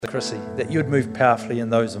Chrissy, that you would move powerfully in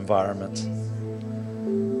those environments.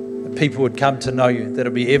 That people would come to know you, that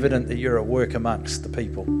it'll be evident that you're at work amongst the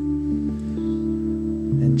people.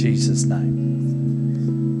 In Jesus'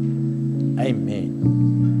 name.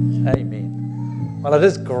 Amen. Amen. Well, it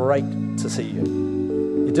is great to see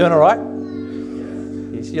you. You doing all right?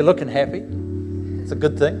 Yes, you're looking happy. It's a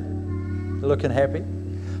good thing. You're looking happy.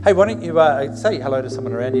 Hey, why don't you say hello to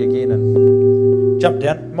someone around you again and jump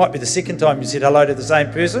down. It might be the second time you said hello to the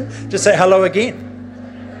same person. Just say hello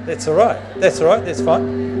again. That's all right. That's all right. That's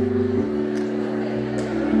fine.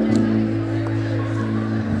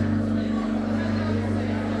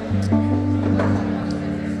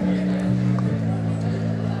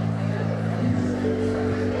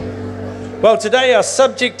 Well, today our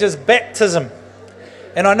subject is baptism.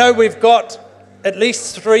 And I know we've got at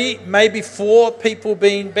least 3, maybe 4 people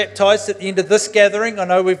being baptised at the end of this gathering. I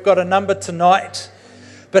know we've got a number tonight.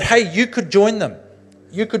 But hey, you could join them.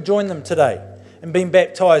 You could join them today and being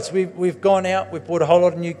baptised. We've gone out, we've bought a whole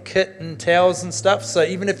lot of new kit and towels and stuff. So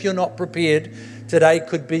even if you're not prepared, today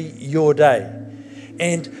could be your day.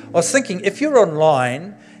 And I was thinking, if you're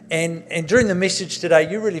online and during the message today,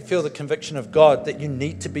 you really feel the conviction of God that you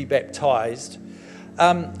need to be baptised,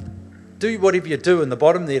 do whatever you do in the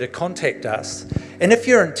bottom there to contact us. And if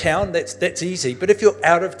you're in town, that's easy. But if you're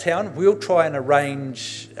out of town, we'll try and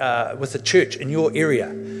arrange with a church in your area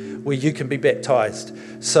where you can be baptised.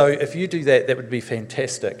 So if you do that, that would be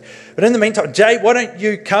fantastic. But in the meantime, Jay, why don't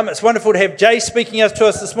you come? It's wonderful to have Jay speaking to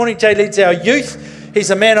us this morning. Jay leads our youth.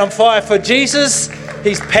 He's a man on fire for Jesus.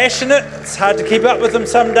 He's passionate. It's hard to keep up with him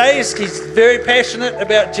some days. He's very passionate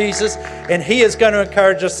about Jesus. And he is going to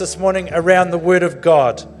encourage us this morning around the Word of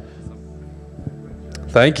God.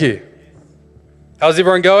 Thank you. How's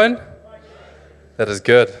everyone going? That is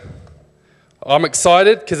good. I'm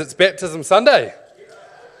excited because it's Baptism Sunday.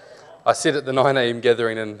 I said at the 9 a.m.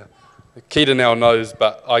 gathering, and Keita now knows,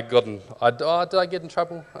 but did I get in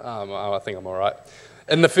trouble? I think I'm all right.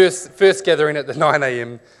 In the first gathering at the 9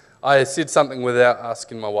 a.m., I said something without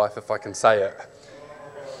asking my wife if I can say it.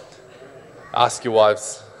 Ask your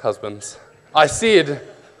wives, husbands. I said,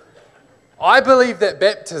 I believe that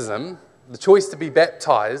baptism, the choice to be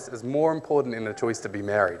baptised, is more important than the choice to be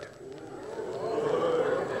married.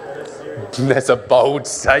 That's a bold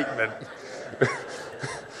statement.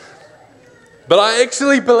 But I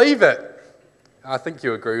actually believe it. I think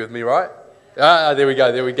you agree with me, right? There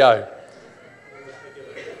we go.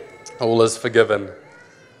 All is forgiven.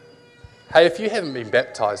 Hey, if you haven't been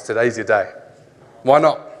baptised, today's your day. Why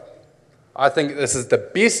not? I think this is the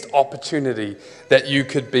best opportunity that you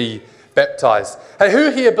could be baptised. Hey,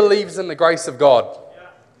 who here believes in the grace of God?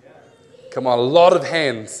 Come on, a lot of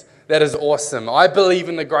hands. That is awesome. I believe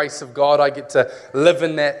in the grace of God. I get to live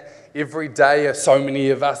in that every day. So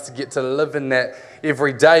many of us get to live in that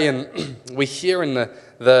every day. And we hear in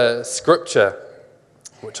the scripture,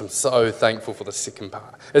 which I'm so thankful for the second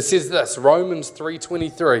part. It says this, Romans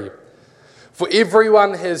 3:23. For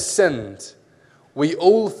everyone has sinned. We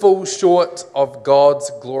all fall short of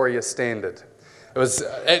God's glorious standard. It was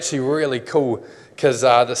actually really cool because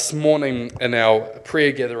this morning in our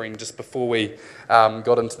prayer gathering, just before we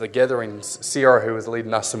got into the gatherings, Sarah, who was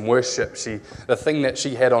leading us in worship, the thing that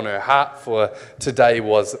she had on her heart for today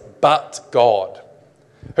was, but God.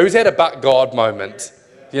 Who's had a but God moment?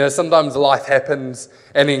 You know, sometimes life happens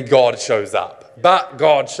and then God shows up. But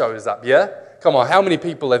God shows up, yeah? Come on, how many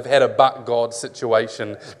people have had a but God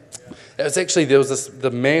situation? There was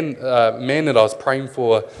the man that I was praying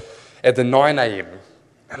for at the 9 a.m.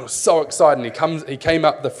 And it was so exciting. He came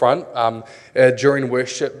up the front during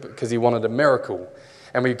worship because he wanted a miracle.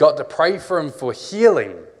 And we got to pray for him for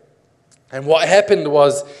healing. And what happened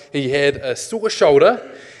was he had a sore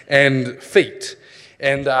shoulder and feet.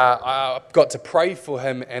 And I got to pray for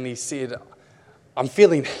him and he said, I'm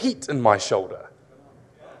feeling heat in my shoulder.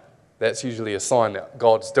 That's usually a sign that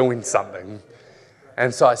God's doing something.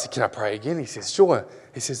 And so I said, can I pray again? He says, sure.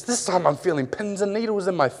 He says, this time I'm feeling pins and needles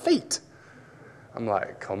in my feet. I'm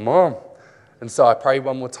like, come on. And so I pray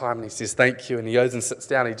one more time and he says, thank you. And he goes and sits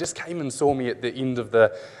down. He just came and saw me at the end of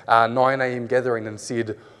the 9 a.m. gathering and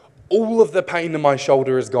said, all of the pain in my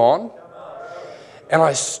shoulder is gone. And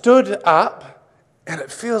I stood up and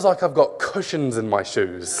it feels like I've got cushions in my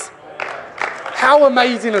shoes. How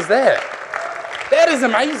amazing is that? That is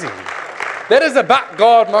amazing. That is a but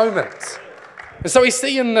God moment. And so we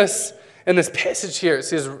see in this passage here, it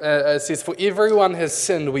says, for everyone has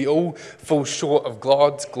sinned, we all fall short of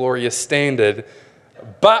God's glorious standard.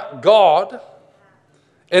 But God,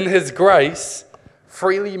 in his grace,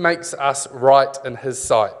 freely makes us right in his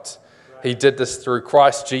sight He did this through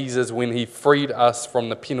Christ Jesus when he freed us from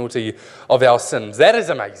the penalty of our sins. That is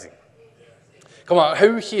amazing. Come on,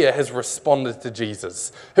 who here has responded to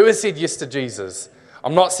Jesus? Who has said yes to Jesus?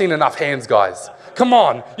 I'm not seeing enough hands, guys. Come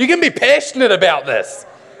on, you can be passionate about this.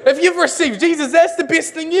 If you've received Jesus, that's the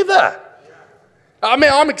best thing ever. I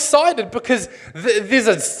mean, I'm excited because there's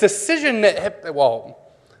a decision that,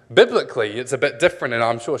 biblically, it's a bit different, and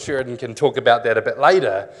I'm sure Sheridan can talk about that a bit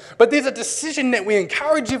later. But there's a decision that we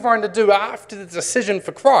encourage everyone to do after the decision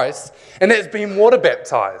for Christ, and that's being water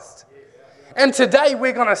baptized. And today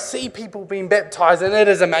we're going to see people being baptized, and it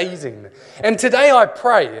is amazing. And today I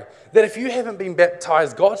pray that if you haven't been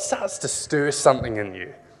baptized, God starts to stir something in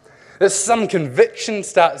you. That some conviction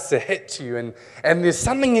starts to hit you, and there's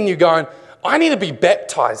something in you going, I need to be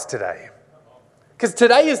baptized today. Because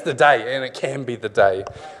today is the day, and it can be the day.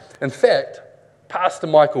 In fact, Pastor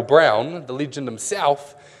Michael Brown, the legend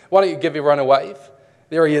himself, why don't you give everyone a wave?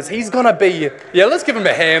 There he is. He's going to be, let's give him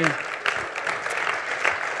a hand.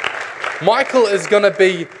 Michael is going to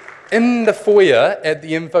be in the foyer at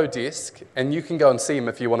the info desk, and you can go and see him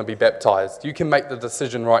if you want to be baptized. You can make the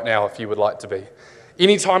decision right now if you would like to be.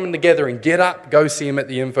 Anytime in the gathering, get up, go see him at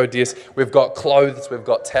the info desk. We've got clothes, we've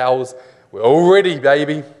got towels. We're all ready,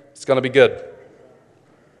 baby. It's going to be good.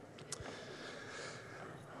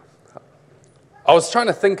 I was trying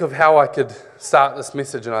to think of how I could start this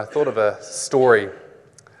message, and I thought of a story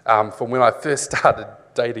from when I first started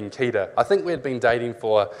dating Keita. I think we had been dating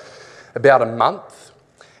for about a month,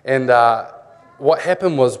 and what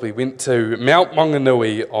happened was we went to Mount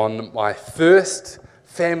Maunganui on my first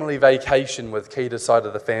family vacation with Keita's side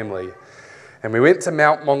of the family. And we went to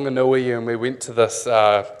Mount Maunganui, and we went to this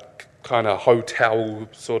kind of hotel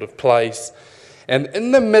sort of place. And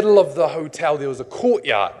in the middle of the hotel, there was a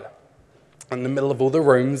courtyard in the middle of all the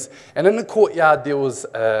rooms. And in the courtyard, there was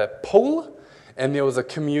a pool, and there was a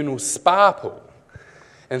communal spa pool.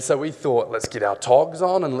 And so we thought, let's get our togs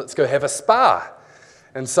on and let's go have a spa.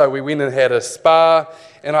 And so we went and had a spa,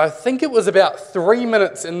 and I think it was about 3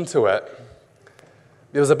 minutes into it,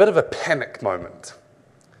 there was a bit of a panic moment.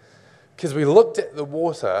 Because we looked at the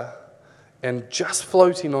water, and just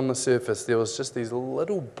floating on the surface, there was just these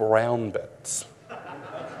little brown bits.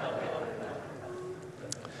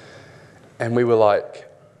 And we were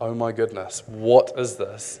like, oh my goodness, what is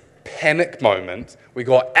this? Panic moment. We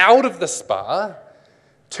got out of the spa,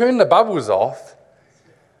 turned the bubbles off.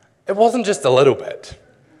 It wasn't just a little bit.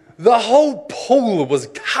 The whole pool was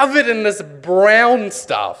covered in this brown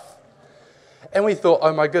stuff. And we thought,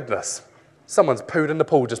 oh my goodness, someone's pooed in the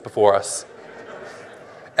pool just before us.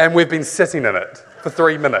 And we've been sitting in it for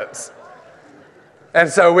 3 minutes. And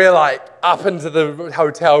so we're like up into the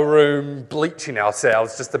hotel room, bleaching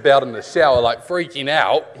ourselves, just about in the shower, like freaking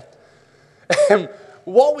out. And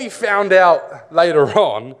what we found out later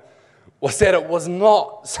on was that it was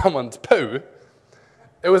not someone's poo.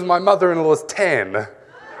 It was my mother-in-law's tan.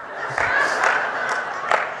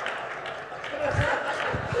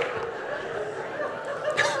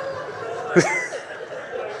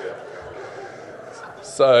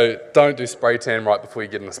 So don't do spray tan right before you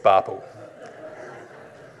get in the spa pool.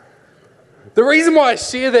 The reason why I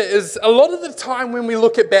share that is a lot of the time when we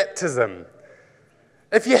look at baptism,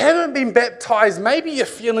 if you haven't been baptized, maybe you're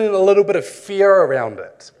feeling a little bit of fear around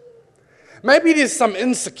it. Maybe there's some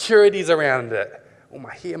insecurities around it. Or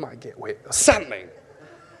my hair might get wet or something.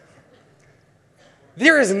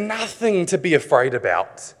 There is nothing to be afraid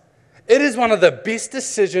about. It is one of the best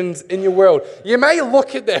decisions in your world. You may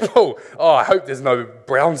look at that, oh, I hope there's no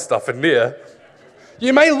brown stuff in there.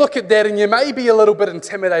 You may look at that and you may be a little bit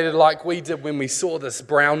intimidated like we did when we saw this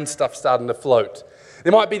brown stuff starting to float.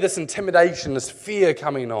 There might be this intimidation, this fear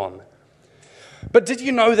coming on. But did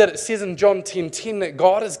you know that it says in John 10:10 that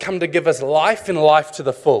God has come to give us life and life to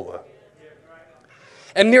the full?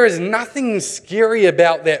 And there is nothing scary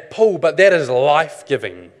about that pool, but that is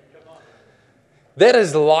life-giving. That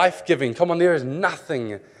is life-giving. Come on, there is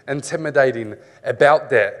nothing intimidating about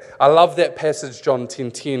that. I love that passage, John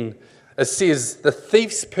 10:10. It says, the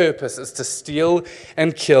thief's purpose is to steal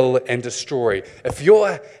and kill and destroy. If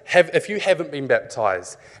you haven't been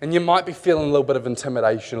baptized, and you might be feeling a little bit of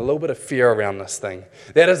intimidation, a little bit of fear around this thing,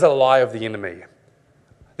 that is a lie of the enemy.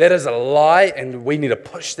 That is a lie, and we need to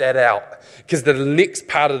push that out. Because the next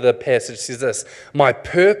part of the passage says this, my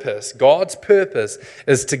purpose, God's purpose,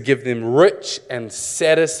 is to give them rich and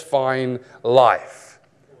satisfying life.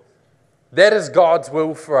 That is God's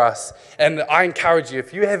will for us. And I encourage you,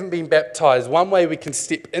 if you haven't been baptized, one way we can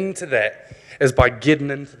step into that is by getting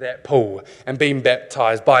into that pool and being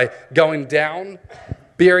baptized, by going down,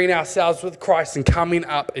 burying ourselves with Christ and coming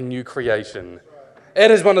up in new creation.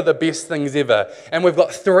 It is one of the best things ever. And we've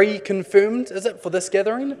got 3 confirmed, is it, for this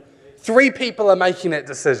gathering? 3 people are making that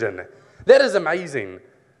decision. That is amazing.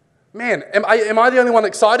 Man, am I the only one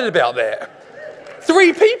excited about that?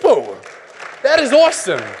 3 people. That is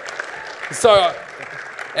awesome. So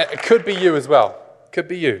it could be you as well. Could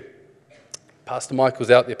be you. Pastor Michael's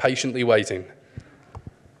out there patiently waiting.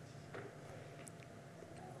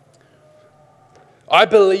 I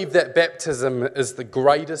believe that baptism is the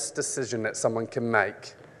greatest decision that someone can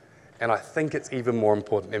make, and I think it's even more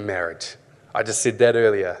important in marriage. I just said that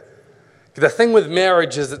earlier. The thing with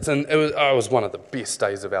marriage is it was one of the best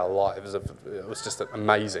days of our lives. It was just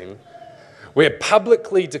amazing. We're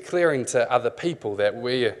publicly declaring to other people that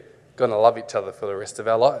we're going to love each other for the rest of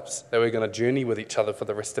our lives, that we're going to journey with each other for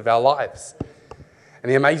the rest of our lives. And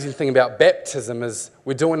the amazing thing about baptism is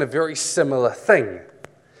we're doing a very similar thing.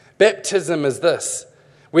 Baptism is this: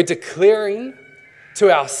 we're declaring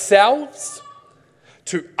to ourselves,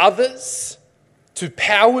 to others, to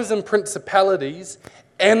powers and principalities,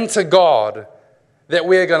 and to God that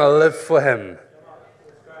we're going to live for Him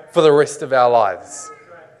for the rest of our lives.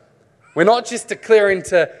 We're not just declaring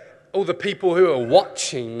to all the people who are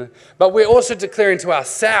watching, but we're also declaring to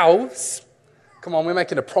ourselves. Come on, we're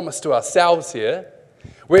making a promise to ourselves here.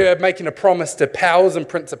 We're making a promise to powers and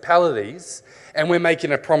principalities, and we're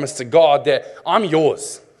making a promise to God that I'm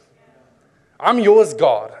yours. I'm yours,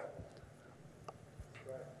 God.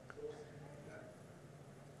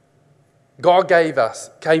 God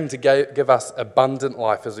came to give us abundant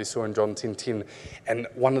life, as we saw in John 10:10. And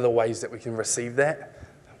one of the ways that we can receive that,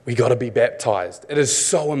 we got to be baptized. It is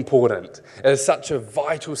so important. It is such a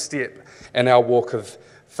vital step in our walk of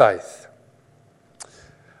faith.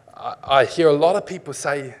 I hear a lot of people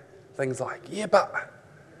say things like, yeah, but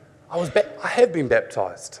I have been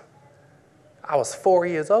baptized. I was 4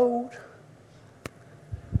 years old.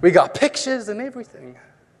 We got pictures and everything.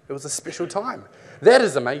 It was a special time. That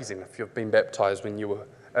is amazing if you've been baptized when you were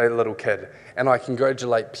a little kid. And I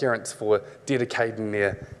congratulate parents for dedicating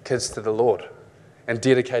their kids to the Lord and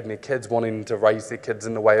dedicating their kids, wanting to raise their kids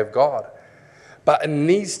in the way of God. But it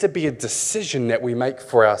needs to be a decision that we make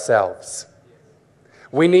for ourselves.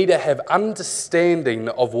 We need to have understanding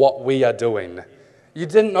of what we are doing. You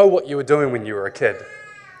didn't know what you were doing when you were a kid.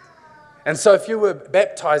 And so if you were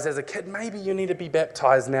baptized as a kid, maybe you need to be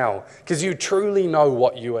baptized now because you truly know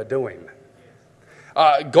what you are doing.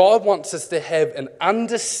 God wants us to have an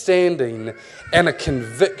understanding and a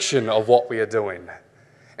conviction of what we are doing.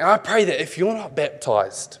 And I pray that if you're not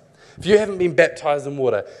baptized, if you haven't been baptized in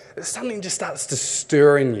water, that something just starts to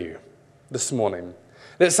stir in you this morning.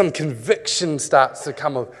 That some conviction starts to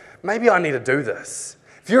come of, maybe I need to do this.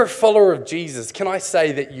 If you're a follower of Jesus, can I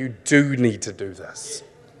say that you do need to do this?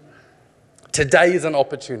 Today is an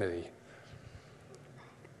opportunity.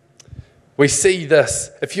 We see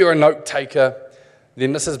this. If you're a note taker,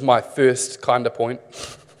 then this is my first kind of point.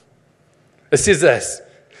 It says this: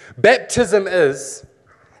 baptism is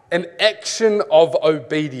an action of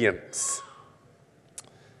obedience.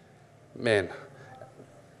 Man,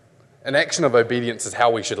 an action of obedience is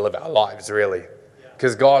how we should live our lives, really.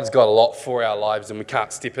 Because God's got a lot for our lives and we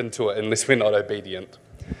can't step into it unless we're not obedient.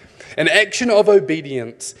 An action of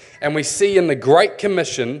obedience, and we see in the Great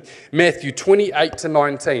Commission, Matthew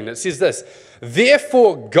 28-19, it says this: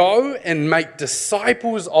 therefore go and make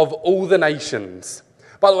disciples of all the nations.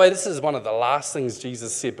 By the way, this is one of the last things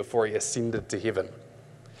Jesus said before he ascended to heaven.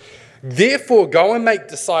 Therefore go and make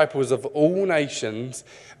disciples of all nations,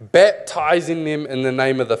 baptizing them in the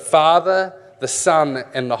name of the Father, the Son,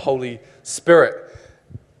 and the Holy Spirit.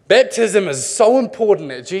 Baptism is so important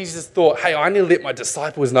that Jesus thought, hey, I need to let my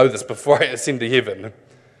disciples know this before I ascend to heaven.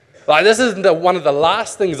 Like, this is one of the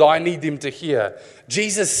last things I need them to hear.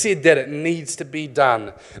 Jesus said that it needs to be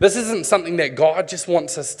done. This isn't something that God just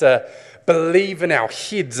wants us to believe in our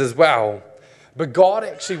heads as well. But God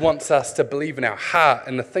actually wants us to believe in our heart.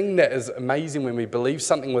 And the thing that is amazing when we believe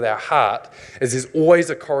something with our heart is there's always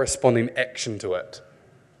a corresponding action to it.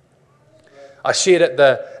 I shared at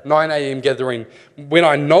the 9 a.m. gathering, when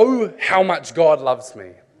I know how much God loves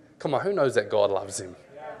me. Come on, who knows that God loves him?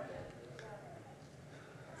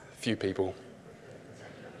 A few people.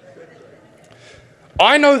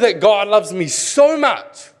 I know that God loves me so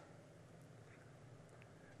much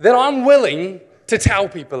that I'm willing to tell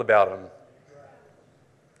people about him.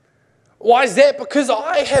 Why is that? Because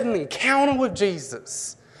I had an encounter with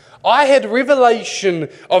Jesus. I had revelation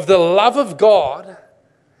of the love of God,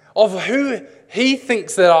 of who he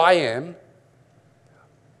thinks that I am.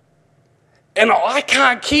 And I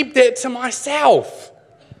can't keep that to myself.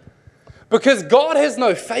 Because God has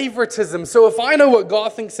no favoritism. So if I know what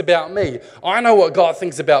God thinks about me, I know what God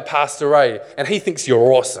thinks about Pastor Ray, and he thinks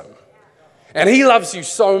you're awesome. And he loves you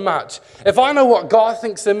so much. If I know what God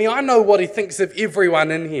thinks of me, I know what he thinks of everyone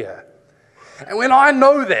in here. And when I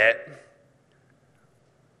know that,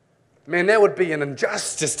 man, that would be an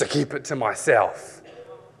injustice to keep it to myself.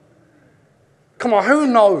 Come on, who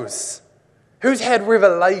knows? Who's had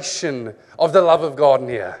revelation of the love of God in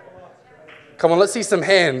here? Come on, let's see some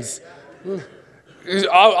hands.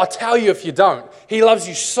 I'll tell you if you don't. He loves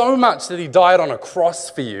you so much that he died on a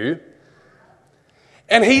cross for you.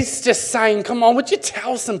 And he's just saying, come on, would you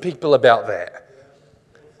tell some people about that?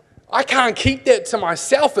 I can't keep that to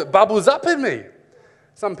myself. It bubbles up in me.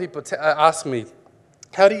 Some people ask me,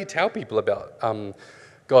 how do you tell people about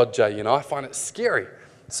God, Jay? You know, I find it scary.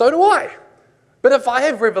 So do I. But if I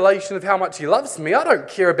have revelation of how much he loves me, I don't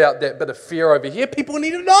care about that bit of fear over here. People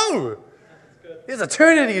need to know. There's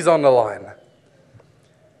eternities on the line.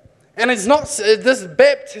 And it's not, this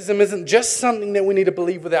baptism isn't just something that we need to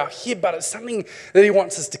believe with our head, but it's something that he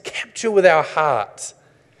wants us to capture with our heart.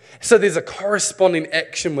 So there's a corresponding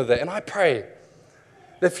action with it. And I pray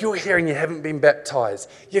that if you're here and you haven't been baptized,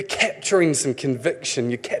 you're capturing some conviction,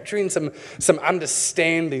 you're capturing some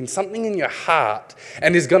understanding, something in your heart,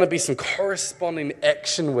 and there's going to be some corresponding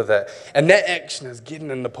action with it. And that action is getting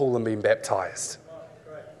in the pool and being baptized.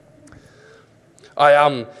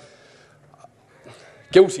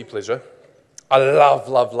 Guilty pleasure. I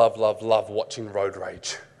love watching road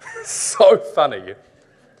rage. So funny.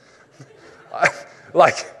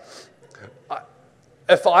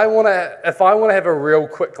 If I want to have a real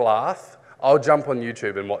quick laugh, I'll jump on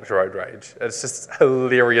YouTube and watch road rage. It's just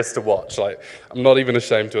hilarious to watch. Like, I'm not even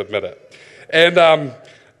ashamed to admit it. And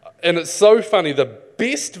it's so funny. The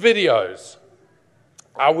best videos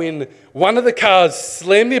are when one of the cars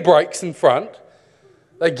slam their brakes in front,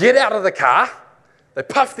 they get out of the car, they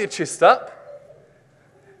puff their chest up,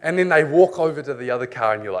 and then they walk over to the other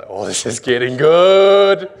car and you're like, oh, this is getting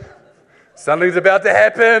good. Something's about to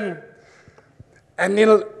happen. And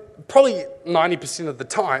then probably 90% of the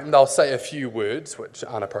time, they'll say a few words which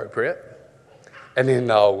aren't appropriate, and then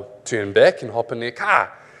they'll turn back and hop in their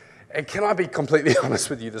car. And can I be completely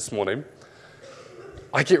honest with you this morning?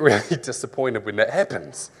 I get really disappointed when that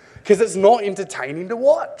happens because it's not entertaining to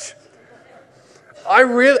watch.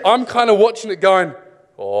 I'm kind of watching it going,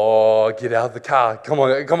 oh, get out of the car. Come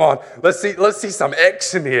on. Let's see some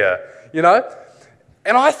action here, you know?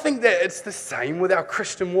 And I think that it's the same with our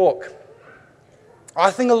Christian walk.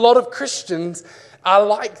 I think a lot of Christians are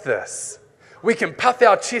like this. We can puff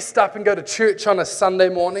our chest up and go to church on a Sunday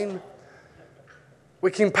morning.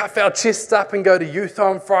 We can puff our chest up and go to youth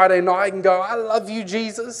on Friday night and go, I love you,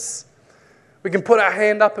 Jesus. We can put our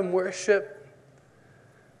hand up and worship.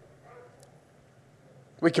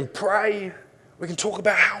 We can pray. We can talk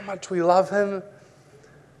about how much we love him.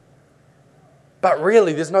 But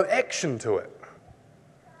really, there's no action to it.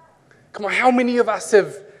 Come on, how many of us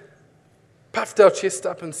have puffed our chest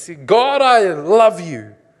up and said, God, I love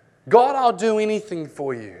you. God, I'll do anything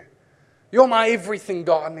for you. You're my everything,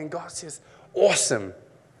 God. And then God says, awesome.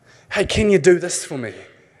 Hey, can you do this for me?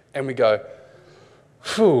 And we go,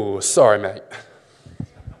 phew, sorry, mate.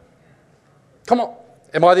 Come on.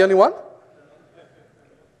 Am I the only one?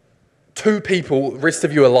 2 people, the rest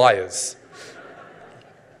of you are liars.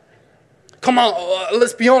 Come on,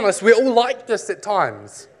 let's be honest. We're all like this at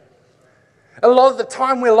times. A lot of the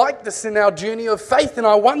time we're like this in our journey of faith, and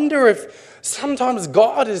I wonder if sometimes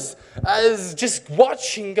God is just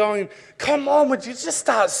watching, going, come on, would you just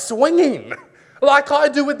start swinging like I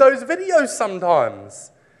do with those videos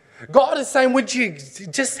sometimes? God is saying, would you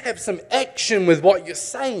just have some action with what you're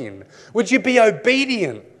saying? Would you be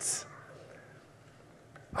obedient?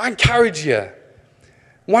 I encourage you.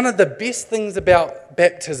 One of the best things about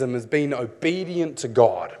baptism is being obedient to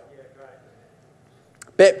God.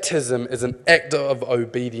 Baptism is an act of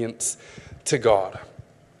obedience to God.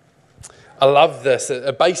 I love this.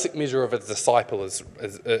 A basic measure of a disciple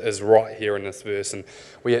is right here in this verse, and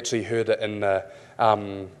we actually heard it in the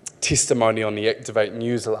testimony on the Activate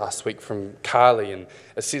News last week from Carly, and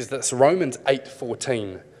it says this, Romans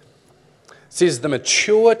 8:14 says, the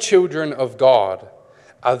mature children of God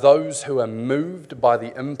are those who are moved by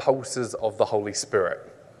the impulses of the Holy Spirit.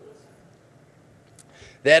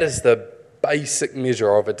 That is the basic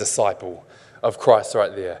measure of a disciple of Christ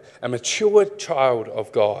right there. A mature child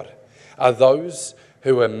of God are those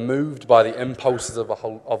who are moved by the impulses of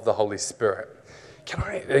the Holy Spirit. Can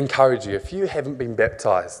I encourage you, if you haven't been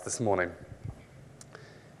baptized this morning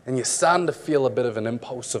and you're starting to feel a bit of an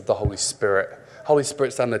impulse of the Holy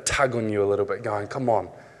Spirit's starting to tug on you a little bit, going, come on,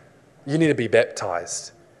 you need to be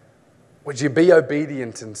baptized. Would you be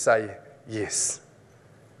obedient and say yes?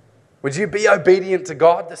 Would you be obedient to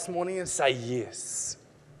God this morning and say yes?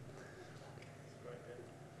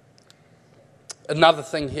 Another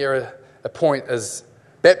thing here, a point is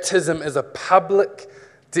baptism is a public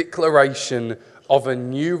declaration of a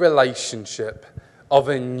new relationship, of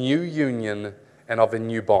a new union, and of a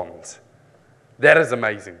new bond. That is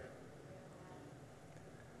amazing.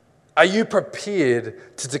 Are you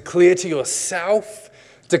prepared to declare to yourself,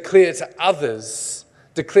 declare to others,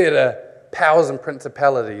 declare to powers and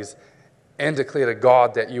principalities, and declare to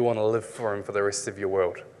God that you want to live for Him for the rest of your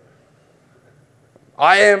world?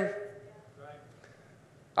 I am.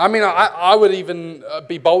 I would even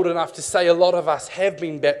be bold enough to say a lot of us have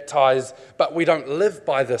been baptized, but we don't live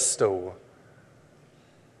by this still.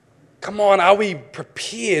 Come on, are we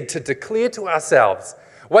prepared to declare to ourselves,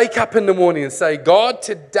 wake up in the morning and say, God,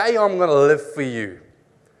 today I'm going to live for you.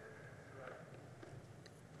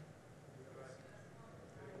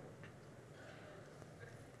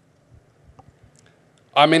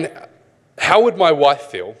 How would my wife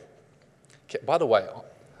feel? Okay, by the way,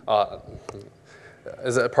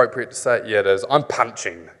 is it appropriate to say it? Yeah, it is. I'm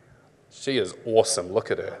punching. She is awesome.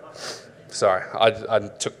 Look at her. Sorry, I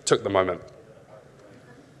took the moment.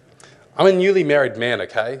 I'm a newly married man,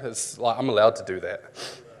 okay? It's like I'm allowed to do that.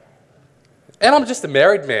 And I'm just a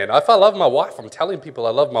married man. If I love my wife, I'm telling people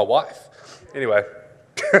I love my wife. Anyway.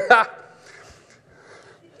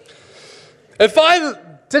 If I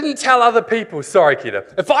didn't tell other people, sorry,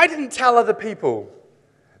 Kita, if I didn't tell other people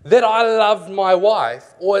that I loved my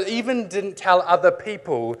wife, or even didn't tell other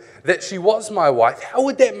people that she was my wife, how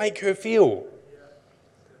would that make her feel?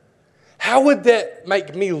 How would that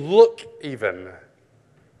make me look even?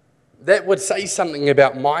 That would say something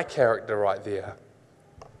about my character right there.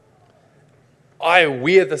 I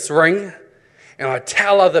wear this ring and I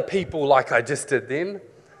tell other people, like I just did then,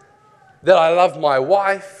 that I love my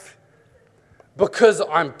wife because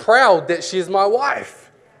I'm proud that she's my wife.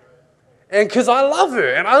 And because I love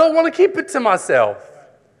her and I don't want to keep it to myself.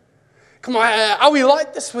 Come on, are we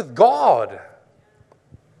like this with God?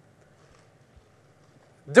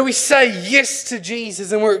 Do we say yes to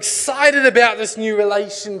Jesus and we're excited about this new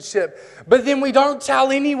relationship, but then we don't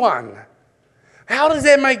tell anyone? How does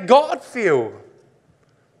that make God feel?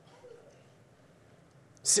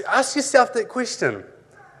 So ask yourself that question.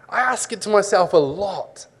 I ask it to myself a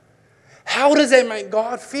lot. How does that make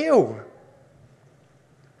God feel?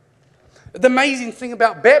 The amazing thing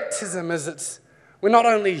about baptism is we're not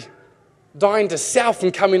only dying to self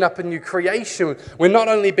and coming up a new creation, we're not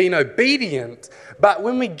only being obedient, but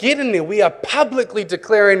when we get in there, we are publicly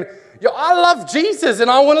declaring, I love Jesus and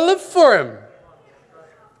I want to live for Him.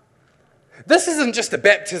 This isn't just a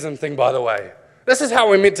baptism thing, by the way. This is how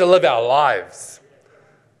we're meant to live our lives.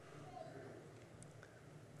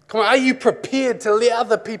 Come on, are you prepared to let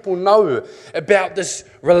other people know about this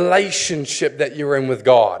relationship that you're in with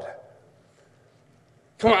God?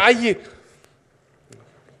 Come on, are you...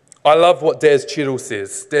 I love what Daz Cheadle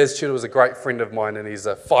says. Daz Cheadle is a great friend of mine and he's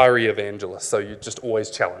a fiery evangelist, so you're just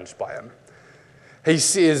always challenged by him. He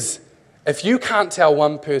says, if you can't tell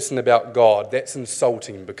one person about God, that's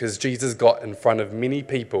insulting because Jesus got in front of many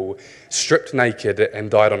people, stripped naked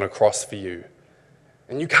and died on a cross for you.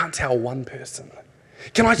 And you can't tell one person.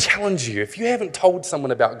 Can I challenge you, if you haven't told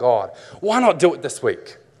someone about God, why not do it this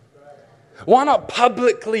week? Why not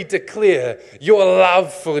publicly declare your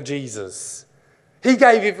love for Jesus? He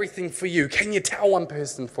gave everything for you. Can you tell one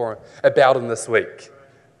person about Him this week?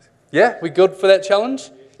 Yeah? We good for that challenge?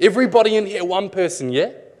 Everybody in here, one person,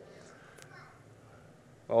 yeah?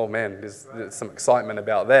 Oh man, there's some excitement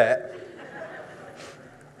about that.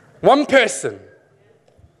 One person.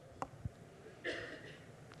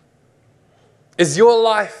 Is your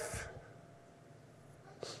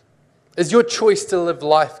choice to live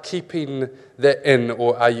life keeping that in,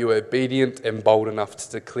 or are you obedient and bold enough to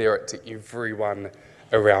declare it to everyone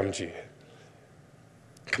around you?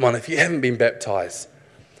 Come on, if you haven't been baptized,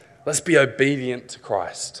 let's be obedient to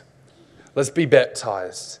Christ. Let's be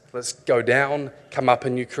baptized. Let's go down, come up a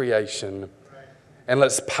new creation, and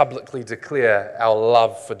let's publicly declare our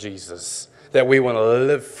love for Jesus, that we want to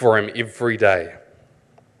live for Him every day.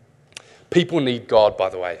 People need God, by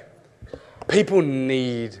the way. People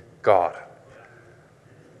need God.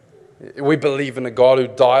 We believe in a God who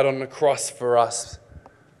died on the cross for us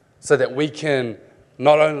so that we can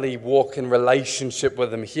not only walk in relationship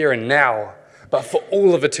with Him here and now, but for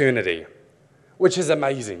all of eternity, which is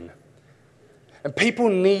amazing. And people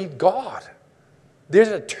need God. There's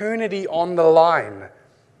eternity on the line.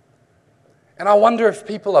 And I wonder if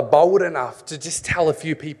people are bold enough to just tell a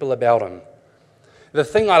few people about Him. The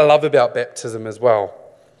thing I love about baptism as well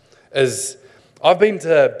is I've been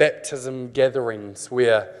to baptism gatherings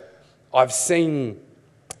where I've seen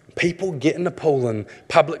people get in the pool and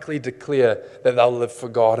publicly declare that they'll live for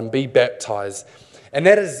God and be baptized. And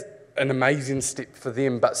that is an amazing step for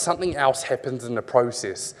them, but something else happens in the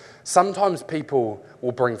process. Sometimes people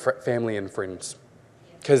will bring family and friends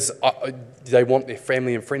because they want their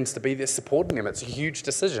family and friends to be there supporting them. It's a huge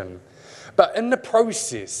decision. But in the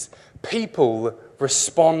process, people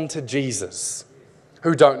respond to Jesus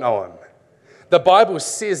who don't know him. The Bible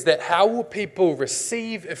says that how will people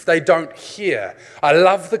receive if they don't hear? I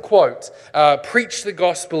love the quote, preach the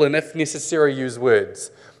gospel and if necessary use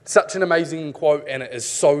words. Such an amazing quote, and it is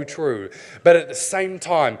so true. But at the same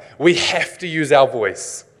time, we have to use our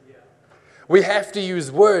voice. We have to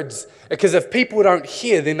use words, because if people don't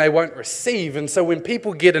hear, then they won't receive. And so when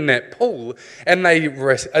people get in that pool and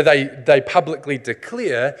they publicly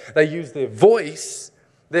declare, they use their voice,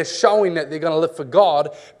 they're showing that they're going to live for God,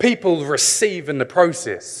 people receive in the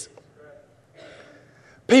process.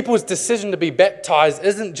 People's decision to be baptized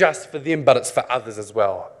isn't just for them, but it's for others as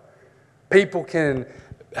well. People can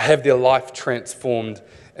have their life transformed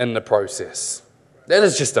in the process. That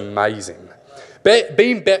is just amazing.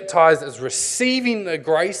 Being baptized is receiving the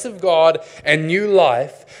grace of God and new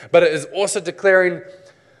life, but it is also declaring,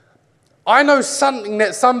 I know something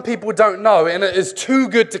that some people don't know, and it is too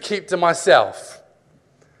good to keep to myself.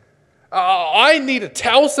 I need to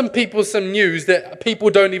tell some people some news that people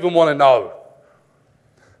don't even want to know.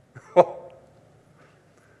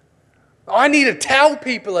 I need to tell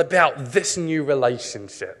people about this new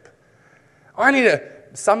relationship.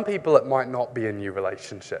 Some people it might not be a new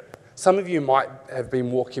relationship. Some of you might have been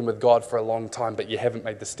walking with God for a long time, but you haven't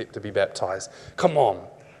made the step to be baptized. Come on.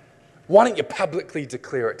 Why don't you publicly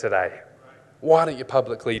declare it today? Why don't you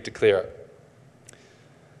publicly declare it?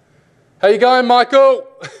 How you going, Michael?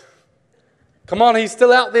 Come on, he's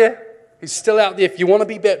still out there. He's still out there. If you want to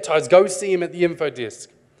be baptized, go see him at the info desk.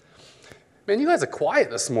 Man, you guys are quiet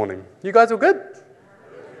this morning. You guys all good?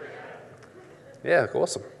 Yeah,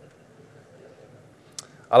 awesome.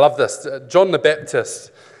 I love this. John the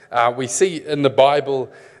Baptist, we see in the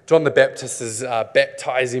Bible, John the Baptist is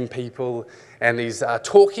baptizing people, and he's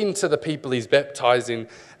talking to the people he's baptizing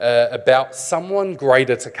about someone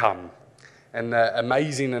greater to come. And the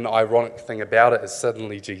amazing and ironic thing about it is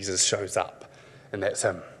suddenly Jesus shows up, and that's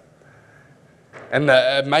him. And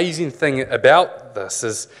the amazing thing about this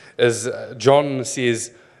is John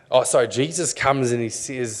says, Jesus comes and he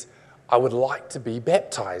says, I would like to be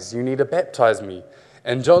baptized. You need to baptize me.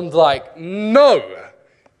 And John's like, no,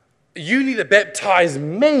 you need to baptize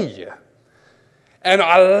me. And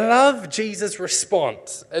I love Jesus'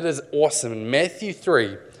 response. It is awesome. In Matthew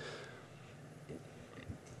 3,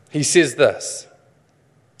 he says this.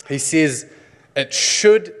 He says, it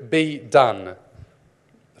should be done,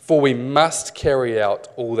 for we must carry out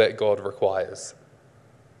all that God requires.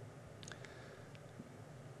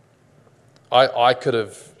 I could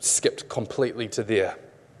have skipped completely to there.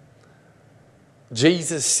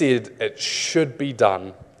 Jesus said it should be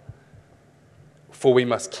done, for we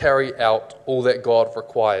must carry out all that God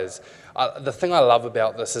requires. The thing I love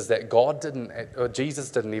about this is that Jesus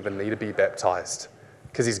didn't even need to be baptized,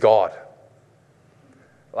 because he's God.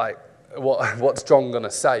 Like, what's John going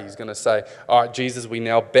to say? He's going to say, all right, Jesus, we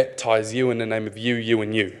now baptize you in the name of you, you,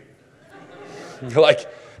 and you.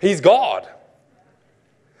 Like, he's God.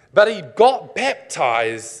 But he got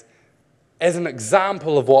baptized as an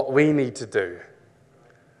example of what we need to do.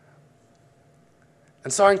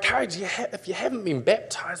 And so I encourage you, if you haven't been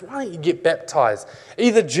baptized, why don't you get baptized?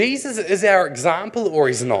 Either Jesus is our example or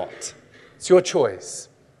he's not. It's your choice.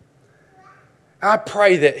 I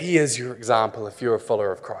pray that he is your example if you're a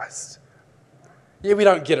follower of Christ. Yeah, we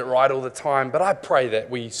don't get it right all the time, but I pray that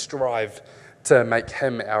we strive to make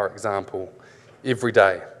him our example every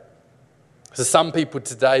day. So some people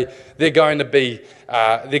today, they're going to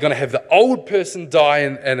have the old person die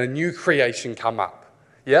and a new creation come up.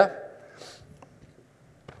 Yeah?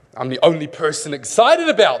 I'm the only person excited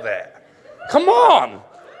about that. Come on.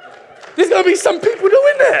 There's going to be some people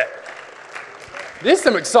doing that. There's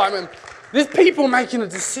some excitement. There's people making a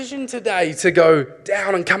decision today to go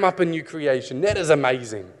down and come up a new creation. That is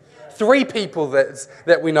amazing. 3 people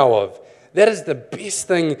that we know of. That is the best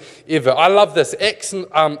thing ever. I love this.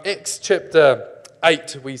 Acts chapter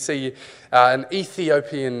 8, we see an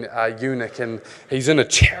Ethiopian eunuch, and he's in a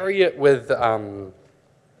chariot with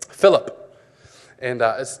Philip. And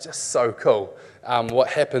it's just so cool.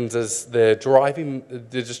 What happens is they're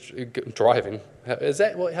just driving. Is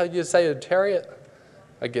that how you say a chariot?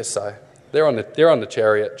 I guess so. They're on the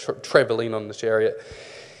chariot, traveling on the chariot.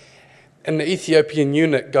 And the Ethiopian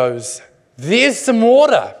eunuch goes, there's some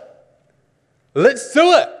water. Let's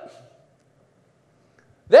do it.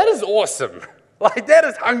 That is awesome. Like, that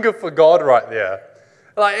is hunger for God right there.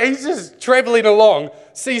 Like, he's just traveling along,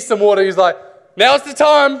 sees some water, he's like, now's the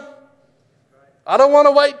time. I don't want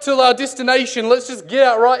to wait till our destination. Let's just get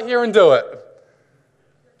out right here and do it.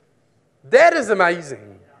 That is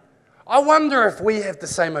amazing. I wonder if we have the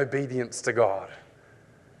same obedience to God.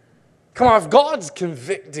 Come on, if God's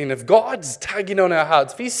convicting, if God's tugging on our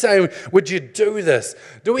hearts, if He's saying, would you do this?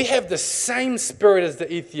 Do we have the same spirit as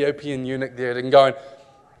the Ethiopian eunuch there and going,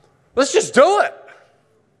 let's just do it?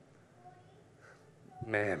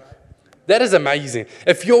 Man, that is amazing.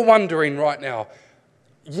 If you're wondering right now,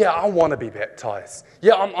 yeah, I want to be baptized.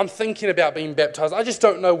 Yeah, I'm thinking about being baptized. I just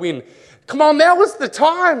don't know when. Come on, now is the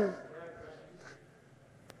time.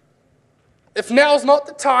 If now's not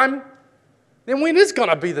the time, then when is going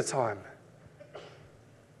to be the time?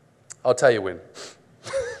 I'll tell you when.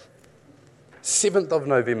 7th of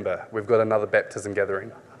November, we've got another baptism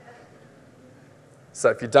gathering. So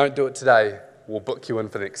if you don't do it today, we'll book you in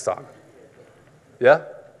for next time. Yeah?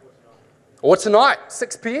 Or tonight,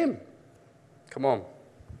 6 p.m. Come on.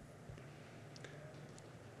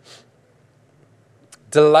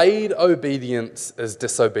 Delayed obedience is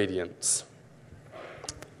disobedience.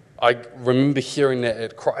 I remember hearing that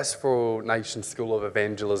at Christ for All Nations School of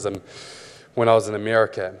Evangelism when I was in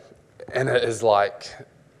America. And it is like,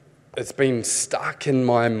 it's been stuck in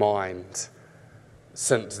my mind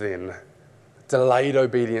since then. Delayed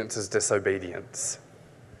obedience is disobedience.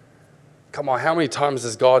 Come on, how many times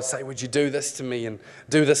does God say, would you do this to me and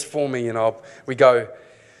do this for me? And we go,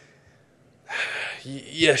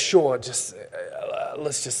 yeah, sure,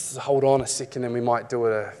 let's just hold on a second and we might do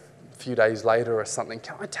it a few days later or something.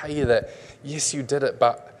 Can I tell you that, yes, you did it,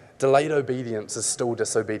 but delayed obedience is still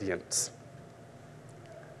disobedience.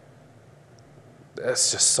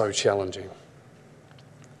 It's just so challenging.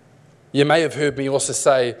 You may have heard me also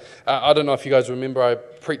say, I don't know if you guys remember, I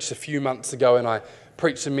preached a few months ago and I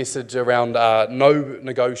preached a message around no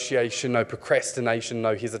negotiation, no procrastination,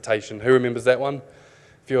 no hesitation. Who remembers that one?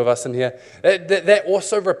 A few of us in here. That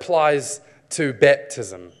also applies to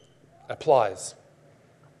baptism. Applies.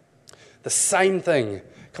 The same thing.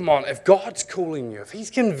 Come on, if God's calling you, if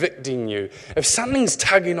He's convicting you, if something's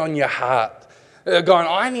tugging on your heart, going,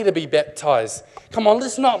 I need to be baptized. Come on,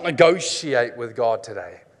 let's not negotiate with God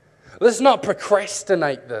today. Let's not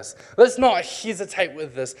procrastinate this. Let's not hesitate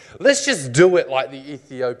with this. Let's just do it like the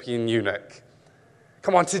Ethiopian eunuch.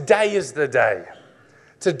 Come on, today is the day.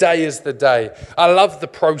 Today is the day. I love the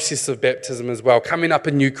process of baptism as well, coming up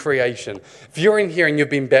a new creation. If you're in here and you've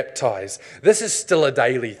been baptized, this is still a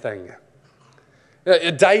daily thing.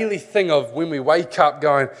 A daily thing of when we wake up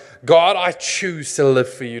going, God, I choose to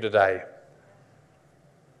live for you today.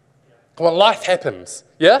 Come on, life happens,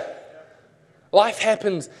 yeah? Life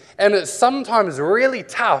happens, and it's sometimes really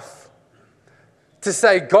tough to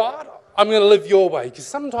say, God, I'm going to live your way, because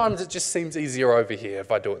sometimes it just seems easier over here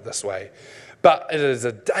if I do it this way. But it is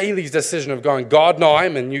a daily decision of going, God, no,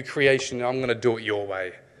 I'm a new creation, and I'm going to do it your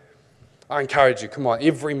way. I encourage you, come on,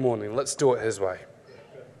 every morning, let's do it His way.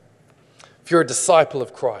 If you're a disciple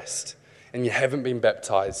of Christ and you haven't been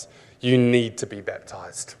baptized, you need to be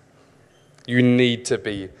baptized. You need to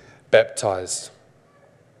be baptized.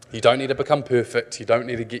 You don't need to become perfect. You don't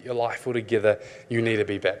need to get your life all together. You need to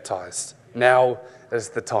be baptized. Now is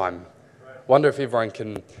the time. Wonder if everyone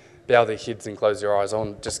can bow their heads and close their eyes. I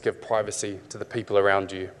want to just give privacy to the people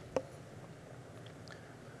around you.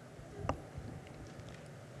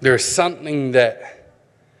 There is something that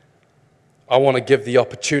I want to give the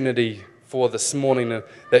opportunity for this morning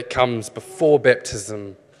that comes before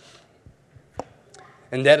baptism,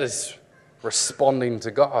 and that is responding to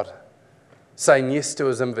God, saying yes to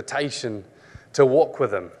His invitation to walk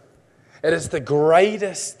with Him. It is the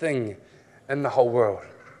greatest thing in the whole world.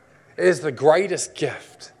 It is the greatest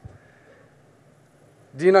gift.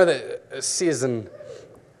 Do you know that it says in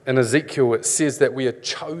Ezekiel, it says that we are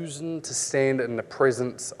chosen to stand in the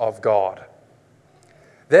presence of God.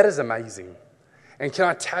 That is amazing. And can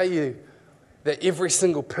I tell you that every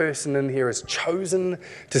single person in here is chosen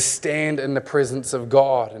to stand in the presence of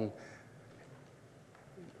God. And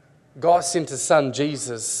God sent His Son,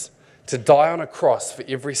 Jesus, to die on a cross for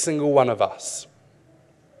every single one of us.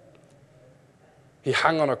 He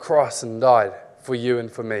hung on a cross and died for you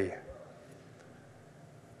and for me.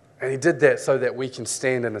 And He did that so that we can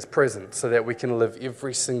stand in His presence, so that we can live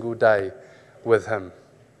every single day with Him.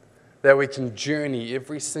 That we can journey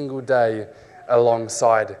every single day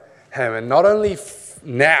alongside Him. And not only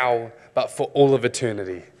now, but for all of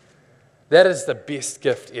eternity. That is the best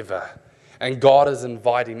gift ever. And God is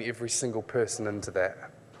inviting every single person into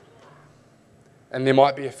that. And there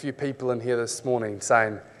might be a few people in here this morning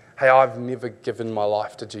saying, hey, I've never given my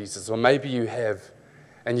life to Jesus. Or maybe you have,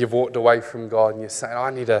 and you've walked away from God, and you're saying, I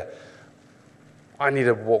need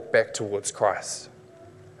to walk back towards Christ.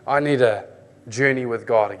 I need to journey with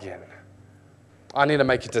God again. I need to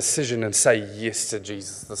make a decision and say yes to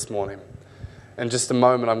Jesus this morning. In just a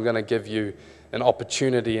moment, I'm going to give you an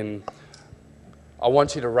opportunity, and I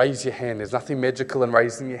want you to raise your hand. There's nothing magical in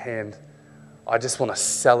raising your hand. I just want to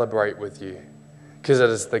celebrate with you, because it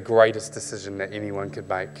is the greatest decision that anyone could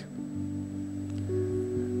make.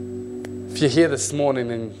 If you're here this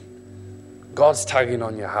morning and God's tugging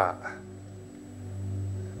on your heart,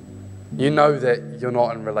 you know that you're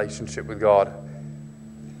not in relationship with God,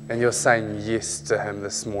 and you're saying yes to Him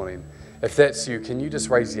this morning. If that's you, can you just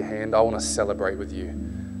raise your hand? I want to celebrate with you.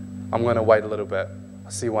 I'm going to wait a little bit. I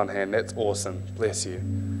see one hand. That's awesome. Bless you.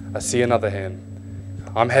 I see another hand.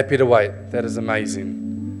 I'm happy to wait. That is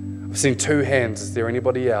amazing. I've seen 2 hands. Is there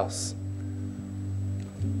anybody else?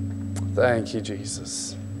 Thank you,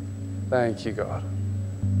 Jesus. Thank you, God.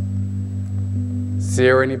 Is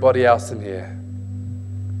there anybody else in here?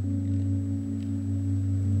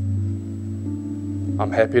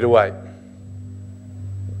 I'm happy to wait.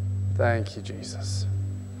 Thank you, Jesus.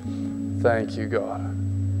 Thank you, God.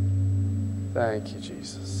 Thank you,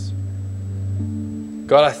 Jesus.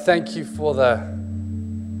 God, I thank you for the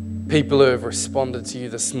people who have responded to you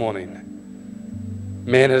this morning.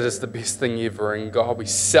 Man, it is the best thing ever, and God, we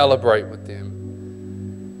celebrate with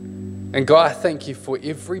them. And God, I thank you for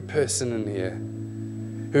every person in here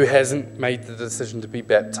who hasn't made the decision to be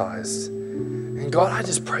baptized. And God, I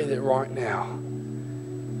just pray that right now,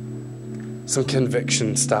 some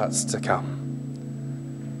conviction starts to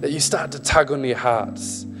come. That you start to tug on their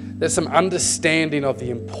hearts. That some understanding of the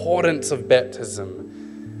importance of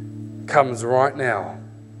baptism comes right now.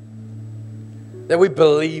 That we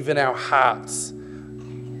believe in our hearts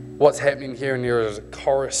what's happening here, and there is a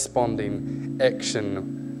corresponding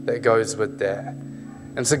action that goes with that.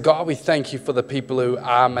 And so God, we thank you for the people who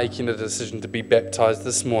are making a decision to be baptized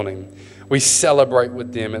this morning. We celebrate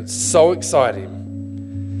with them. It's so exciting.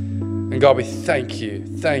 And God, we thank you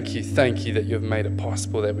that you've made it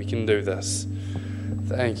possible that we can do this.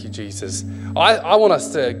 Thank you, Jesus. I want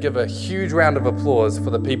us to give a huge round of applause for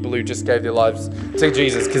the people who just gave their lives to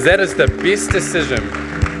Jesus, because that is the best decision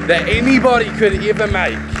that anybody could ever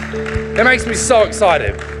make. That makes me so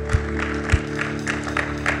excited.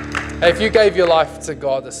 If you gave your life to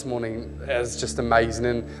God this morning, it's just amazing.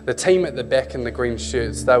 And the team at the back in the green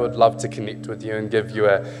shirts, they would love to connect with you and give you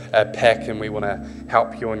a pack, and we want to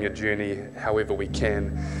help you on your journey however we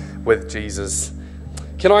can with Jesus.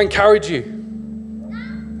 Can I encourage you?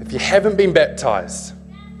 If you haven't been baptized,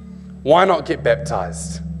 why not get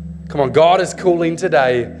baptized? Come on, God is calling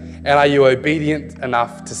today, and are you obedient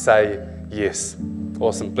enough to say yes?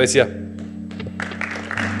 Awesome. Bless you.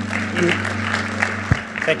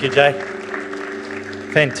 Thank you, Jay.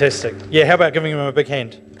 Fantastic. Yeah, how about giving him a big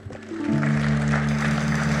hand?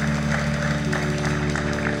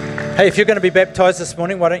 Hey, if you're going to be baptised this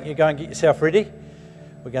morning, why don't you go and get yourself ready?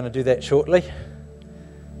 We're going to do that shortly.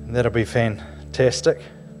 And that'll be fantastic.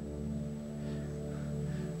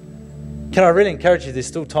 Can I really encourage you, there's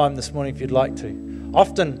still time this morning if you'd like to.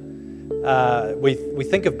 Often we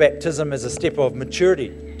think of baptism as a step of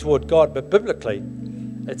maturity toward God, but biblically,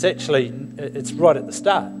 it's right at the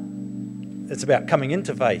start. It's about coming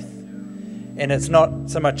into faith. And it's not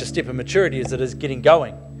so much a step of maturity as it is getting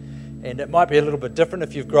going. And it might be a little bit different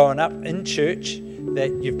if you've grown up in church,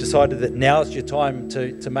 that you've decided that now's your time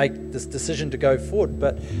to make this decision to go forward.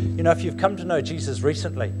 But, if you've come to know Jesus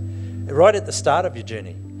recently, right at the start of your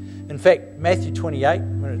journey. In fact, Matthew 28,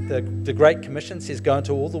 the Great Commission says, go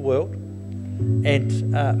into all the world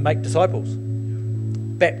and make disciples,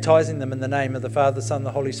 baptizing them in the name of the Father, Son, and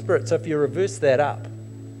the Holy Spirit. So if you reverse that up,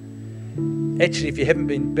 actually, if you haven't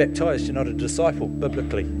been baptized, you're not a disciple,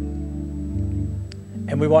 biblically.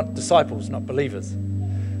 And we want disciples, not believers.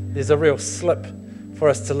 There's a real slip for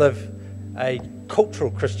us to live a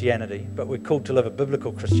cultural Christianity, but we're called to live a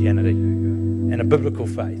biblical Christianity and a biblical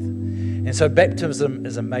faith. And so baptism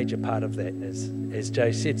is a major part of that, as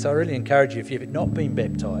Jay said. So I really encourage you, if you've not been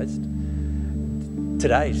baptized,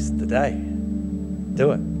 today's the day.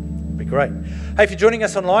 Do it. It'd be great. Hey, if you're joining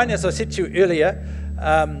us online, as I said to you earlier,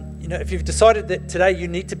 if you've decided that today you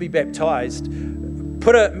need to be baptized,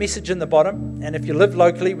 put a message in the bottom, and if you live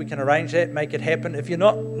locally, we can arrange that, make it happen. If you're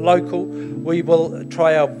not local, we will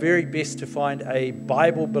try our very best to find a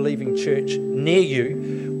Bible-believing church near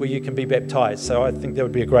you where you can be baptized. So I think that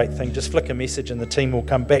would be a great thing. Just flick a message and the team will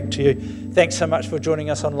come back to you. Thanks so much for joining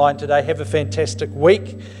us online today. Have a fantastic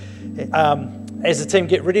week. as the team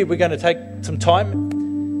get ready, we're going to take some time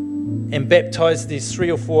and baptise these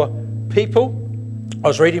 3 or 4 people. I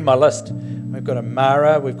was reading my list. We've got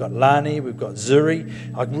Amara, we've got Lani, we've got Zuri.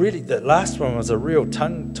 The last one was a real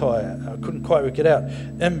tongue tie. I couldn't quite work it out.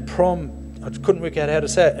 I couldn't work out how to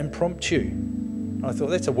say it. Impromptu. I thought,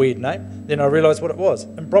 that's a weird name. Then I realised what it was.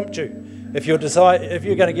 Impromptu. If you're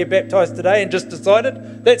going to get baptised today and just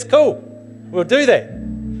decided, that's cool. We'll do that.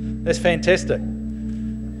 That's fantastic.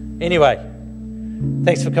 Anyway,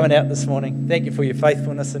 thanks for coming out this morning. Thank you for your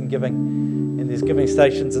faithfulness in giving. And there's giving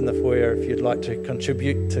stations in the foyer if you'd like to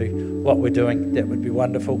contribute to what we're doing. That would be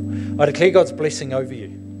wonderful. I declare God's blessing over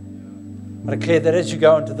you. I declare that as you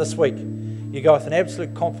go into this week, you go with an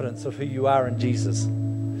absolute confidence of who you are in Jesus.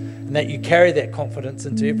 And that you carry that confidence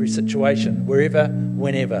into every situation, wherever,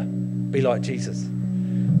 whenever. Be like Jesus.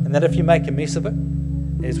 And that if you make a mess of it,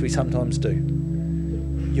 as we sometimes do,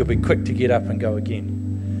 you'll be quick to get up and go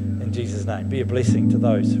again. In Jesus' name. Be a blessing to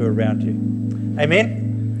those who are around you.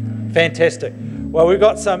 Amen? Fantastic. Well, we've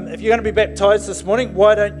got some, if you're going to be baptised this morning,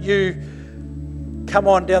 why don't you come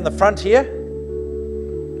on down the front here?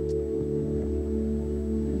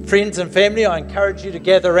 Friends and family, I encourage you to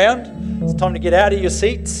gather around. It's time to get out of your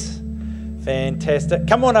seats. Fantastic.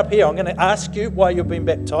 Come on up here. I'm going to ask you why you've been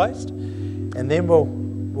baptised, and then we'll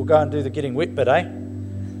go and do the getting wet bit, eh?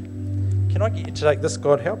 Can I get you to take this,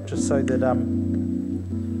 God help, just so that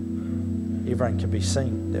everyone can be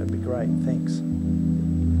seen? That would be great. Thanks.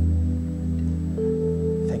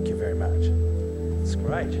 Thank you very much. That's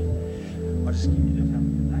great. I'll just get you to tell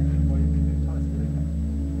me your name and why you've been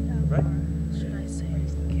baptised. Right? Should I say?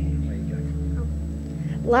 There you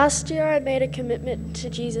go. Last year I made a commitment to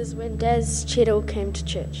Jesus when Daz Cheadle came to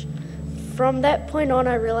church. From that point on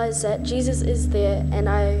I realised that Jesus is there and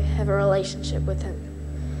I have a relationship with him.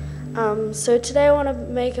 So today I want to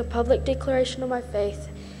make a public declaration of my faith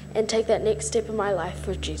and take that next step in my life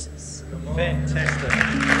with Jesus. Fantastic.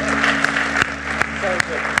 So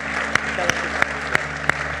good.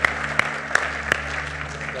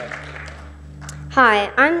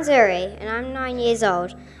 Hi, I'm Zuri and I'm 9 years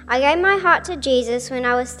old. I gave my heart to Jesus when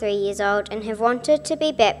I was 3 years old and have wanted to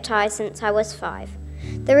be baptised since I was 5.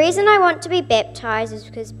 The reason I want to be baptised is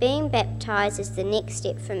because being baptised is the next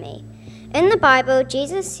step for me. In the Bible,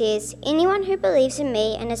 Jesus says, anyone who believes in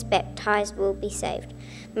me and is baptised will be saved.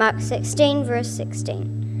 Mark 16, verse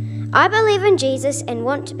 16. I believe in Jesus and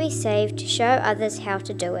want to be saved to show others how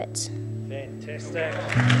to do it. Fantastic.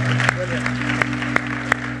 Brilliant.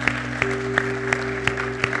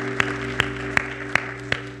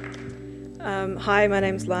 Hi, my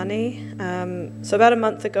name's Lani. So about a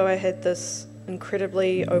month ago I had this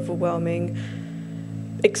incredibly overwhelming,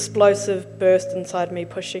 explosive burst inside me,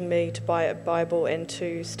 pushing me to buy a Bible and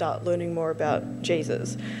to start learning more about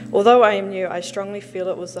Jesus. Although I am new, I strongly feel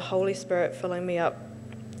it was the Holy Spirit filling me up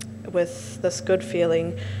with this good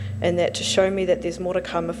feeling, and that to show me that there's more to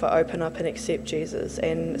come if I open up and accept Jesus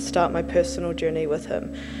and start my personal journey with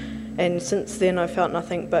him. And since then I felt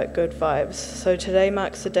nothing but good vibes. So today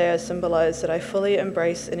marks the day I symbolise that I fully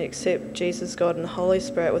embrace and accept Jesus, God and the Holy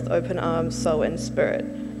Spirit with open arms, soul and spirit.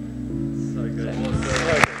 So good.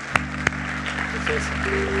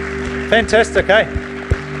 Fantastic, eh?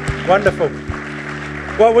 Wonderful.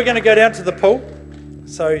 Well, we're going to go down to the pool.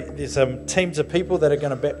 So there's teams of people that are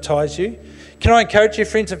going to baptise you. Can I encourage you,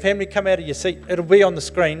 friends and family, come out of your seat? It'll be on the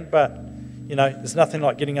screen, but, you know, there's nothing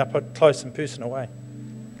like getting up a close and personal way.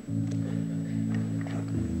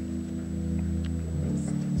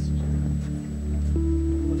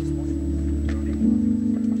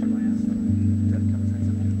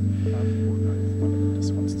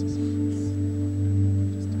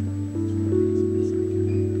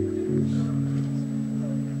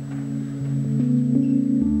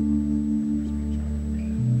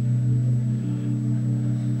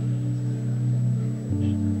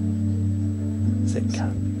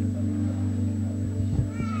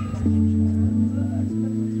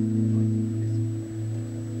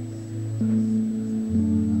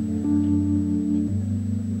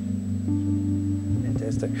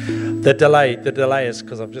 The delay is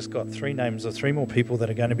because I've just got 3 names of 3 more people that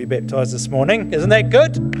are going to be baptised this morning. Isn't that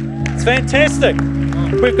good? It's fantastic.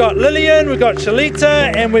 We've got Lillian, we've got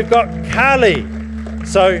Shalita, and we've got Carly.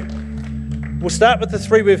 So we'll start with the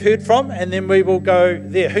 3 we've heard from, and then we will go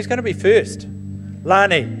there. Who's going to be first?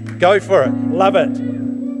 Lani, go for it. Love it.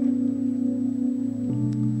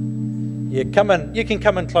 Yeah, come in. You can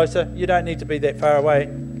come in closer. You don't need to be that far away.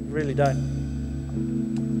 You really don't.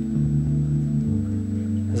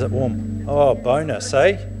 Is it warm? Oh, bonus,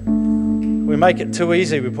 eh? We make it too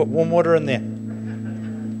easy. We put warm water in there.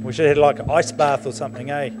 We should have like an ice bath or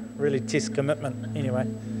something, eh? Really test commitment. Anyway,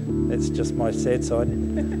 That's just my sad side.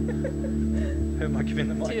 Who am I giving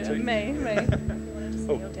the mic to? Me.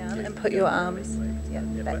 Kneel down and put your arms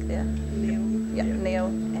back there. Kneel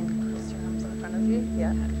and cross your arms in front of you.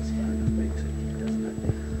 Yeah.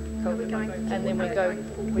 Cool. And then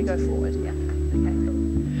we go forward. Yeah.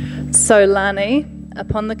 Okay. So Lani,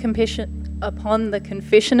 upon the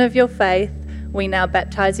confession of your faith, we now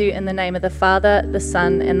baptize you in the name of the Father, the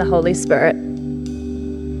Son, and the Holy Spirit.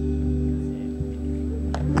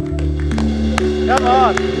 Come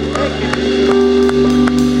on. Thank you.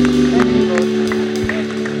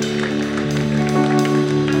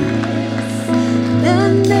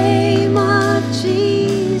 The name of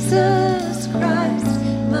Jesus Christ,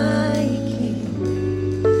 my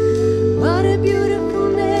King. What a beautiful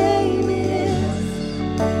name it is.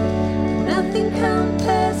 Nothing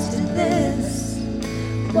compares to this.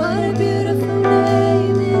 What a beautiful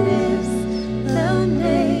name it is. The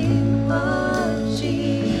name of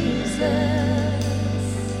Jesus.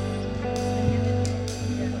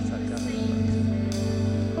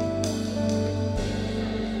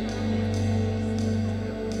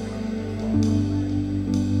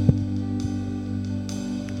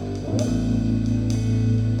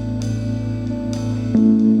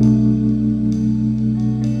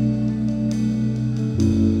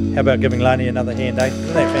 How about giving Lani another hand, eh?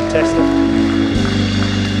 Isn't that fantastic?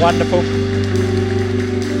 Wonderful.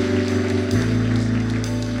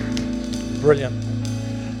 Brilliant.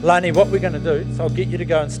 Lani, what we're going to do is I'll get you to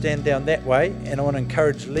go and stand down that way, and I want to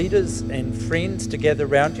encourage leaders and friends to gather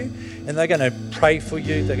around you, and they're going to pray for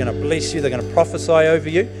you, they're going to bless you, they're going to prophesy over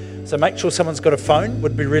you. So make sure someone's got a phone,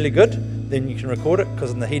 would be really good. Then you can record it,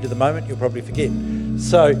 because in the heat of the moment you'll probably forget.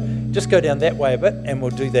 So just go down that way a bit and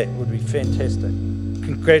we'll do that. It would be fantastic.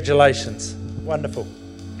 Congratulations. Wonderful.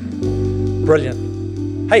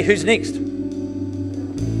 Brilliant. Hey, who's next?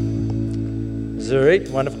 Zuri.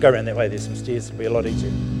 Wonderful. Go around that way. There's some stairs. It'll be a lot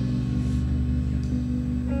easier.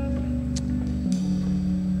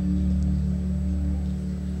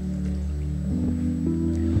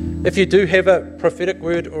 If you do have a prophetic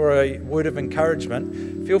word or a word of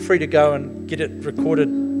encouragement, feel free to go and get it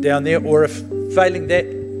recorded down there, or if failing that,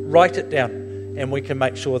 write it down and we can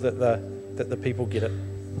make sure that the people get it.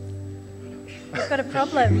 I've got a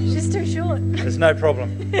problem. She's too short. There's no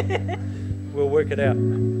problem. We'll work it out.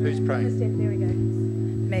 Who's praying? There we go.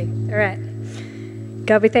 Me. All right.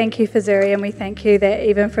 God, we thank you for Zuri, and we thank you that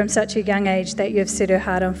even from such a young age that you've set her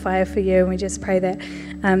heart on fire for you, and we just pray that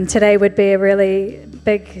today would be a really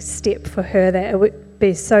big step for her, that it would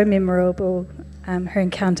be so memorable, her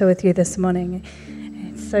encounter with you this morning.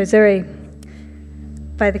 So Zuri,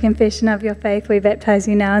 by the confession of your faith, we baptize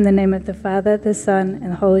you now in the name of the Father, the Son,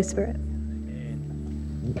 and the Holy Spirit.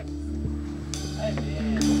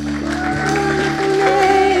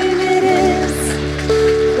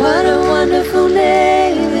 What a wonderful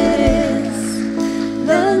name it is,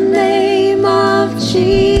 the name of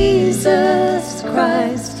Jesus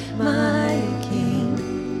Christ, my King.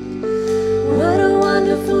 What a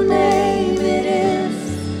wonderful name it is,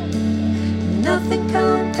 nothing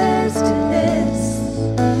compares to this.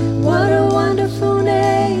 What a wonderful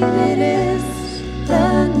name it is,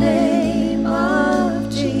 the name of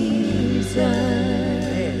Jesus.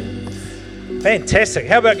 Fantastic.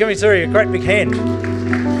 How about giving Zuri a great big hand?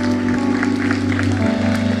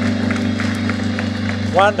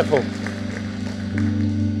 Wonderful.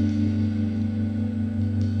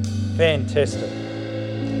 Fantastic.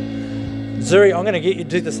 Zuri, I'm going to get you to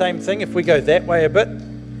do the same thing if we go that way a bit.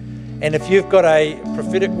 And if you've got a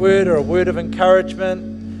prophetic word or a word of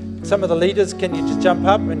encouragement, some of the leaders, can you just jump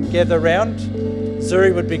up and gather around?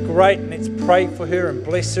 Zuri would be great, and let's pray for her and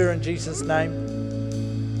bless her in Jesus'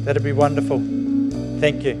 name. That'd be wonderful.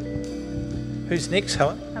 Thank you. Who's next,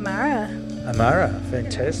 Helen? Amara.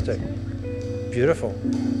 Fantastic. Beautiful.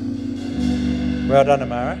 Well done,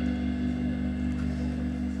 Amara.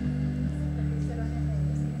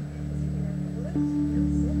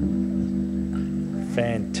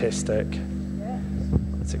 Fantastic.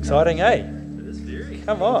 It's exciting, eh? It is very.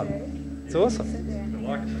 Come on. It's awesome.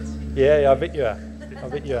 Yeah, I bet you are.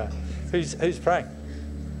 Who's praying?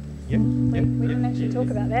 We didn't actually talk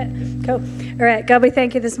about that. Cool. All right, God, we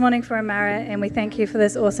thank you this morning for Amara, and we thank you for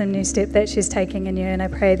this awesome new step that she's taking in you, and I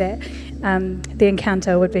pray that the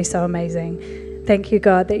encounter would be so amazing. Thank you,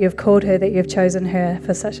 God, that you've called her, that you've chosen her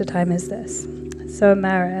for such a time as this. So,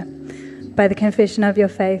 Amara, by the confession of your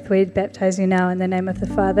faith, we baptize you now in the name of the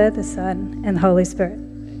Father, the Son, and the Holy Spirit.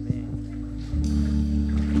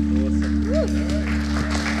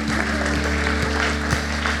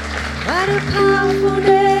 What a powerful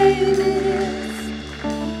name it is.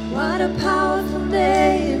 What a powerful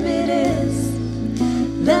name it is.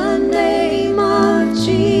 The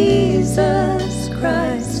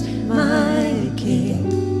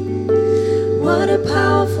What a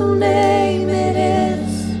powerful name it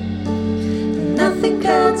is. Nothing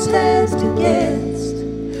can stand against.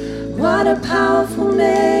 What a powerful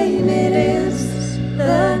name it is.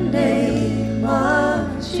 The name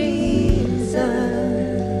of Jesus.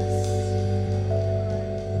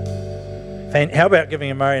 How about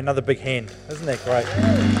giving Murray another big hand? Isn't that great?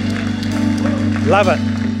 Love it.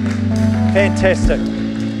 Fantastic.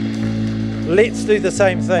 Let's do the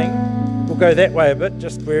same thing. We'll go that way a bit,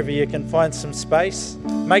 just wherever you can find some space.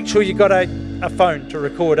 Make sure you got a phone to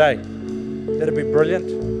record, That'd be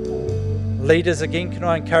brilliant. Leaders, again, can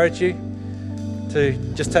I encourage you to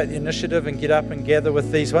just take the initiative and get up and gather with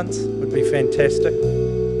these ones? Would be fantastic.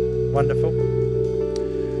 Wonderful.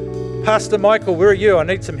 Pastor Michael, where are you? I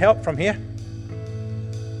need some help from here.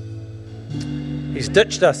 He's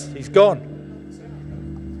ditched us. He's gone.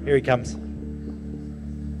 Here he comes.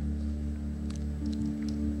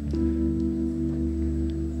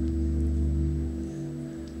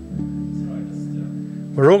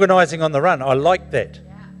 We're organising on the run. I like that.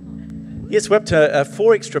 Yes, we're up to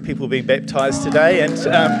 4 extra people being baptised today, and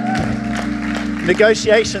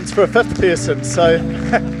negotiations for a 5th person. So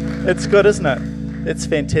it's good, isn't it? It's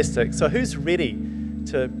fantastic. So who's ready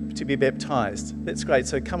to be baptised? That's great.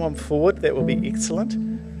 So come on forward. That will be excellent.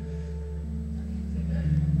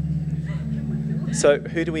 So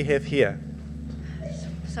who do we have here?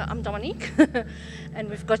 So I'm Dominique, and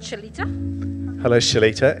we've got Shalita. Hello,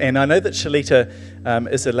 Shalita. And I know that Shalita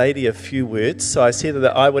is a lady of few words, so I said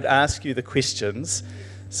that I would ask you the questions.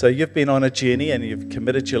 So you've been on a journey and you've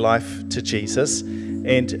committed your life to Jesus.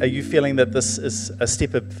 And are you feeling that this is a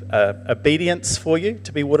step of obedience for you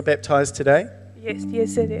to be water baptized today?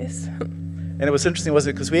 Yes, it is. And it was interesting,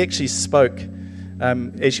 wasn't it? Because we actually spoke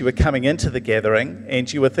as you were coming into the gathering,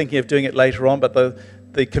 and you were thinking of doing it later on, but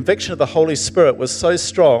the conviction of the Holy Spirit was so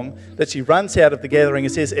strong that she runs out of the gathering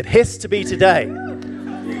and says, it has to be today.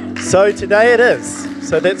 So today it is.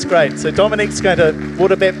 So that's great. So Dominique's going to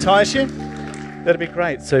water baptize you. That'll be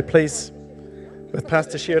great. So please, with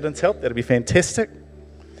Pastor Sheridan's help, that'll be fantastic.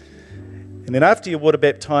 And then after you're water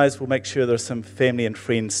baptized, we'll make sure there are some family and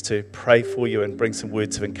friends to pray for you and bring some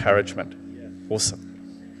words of encouragement. Awesome.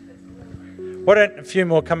 Why don't a few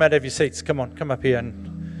more come out of your seats? Come on, come up here. And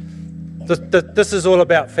this is all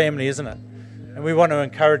about family, isn't it? And we want to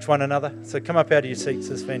encourage one another. So come up out of your seats.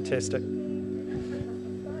 It's fantastic.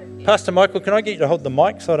 Pastor Michael, can I get you to hold the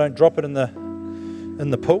mic so I don't drop it in the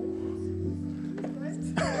pool?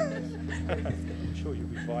 I'm sure you'll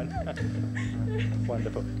be fine.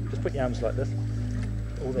 Wonderful. Just put your arms like this.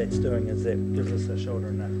 All that's doing is that gives us a shoulder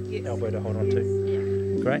and an elbow to hold on to.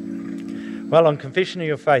 Yeah. Great. Well, on confession of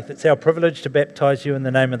your faith, it's our privilege to baptise you in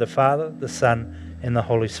the name of the Father, the Son, and the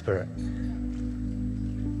Holy Spirit.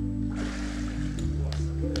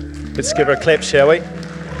 Let's give her a clap, shall we? That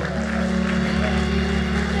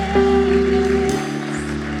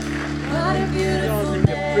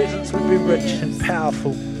your presence would be rich and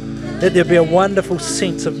powerful. That there be a wonderful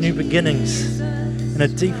sense of new beginnings and a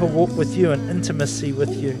deeper walk with you and intimacy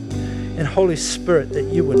with you. And Holy Spirit, that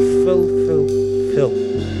you would fill.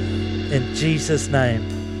 In Jesus' name,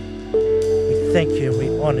 we thank you and we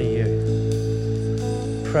honour you.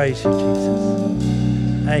 Praise you, Jesus.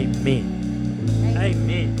 Amen.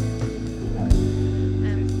 Amen.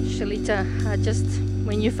 Shalita,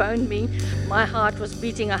 when you phoned me, my heart was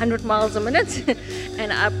beating 100 miles a minute,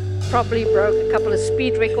 and I probably broke a couple of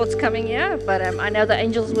speed records coming here, but I know the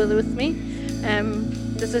angels were with me.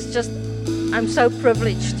 This is just, I'm so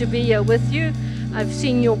privileged to be here with you. I've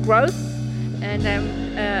seen your growth, and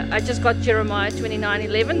I just got Jeremiah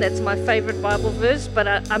 29:11. That's my favorite Bible verse, but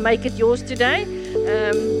I make it yours today,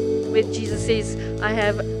 where Jesus says, I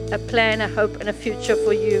have a plan, a hope, and a future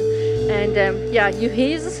for you. And you're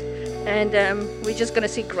His, and we're just going to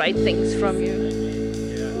see great things from you.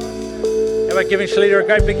 How about giving Shalita a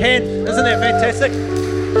great big hand? Isn't that fantastic?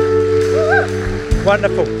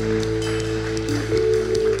 Wonderful.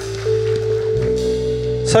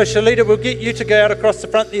 So Shalita, we'll get you to go out across the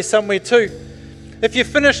front there somewhere too. If you've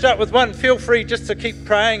finished up with one, feel free just to keep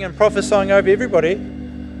praying and prophesying over everybody.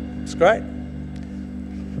 It's great.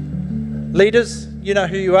 Leaders, you know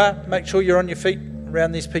who you are. Make sure you're on your feet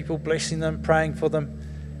around these people, blessing them, praying for them.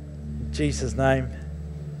 In Jesus' name.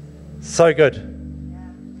 So good.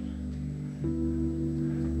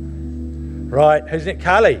 Right, who's it?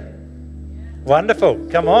 Carly. Wonderful.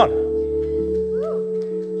 Come on.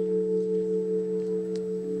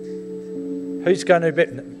 Who's going to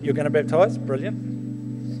you're going to baptise? Brilliant.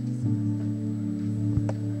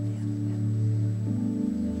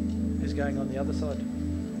 Who's going on the other side?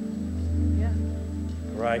 Yeah.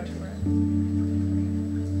 Great.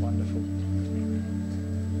 Wonderful.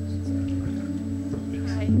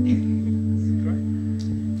 Okay.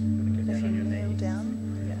 If you kneel down.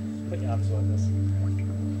 Put your arms like this.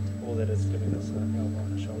 All that is giving us an elbow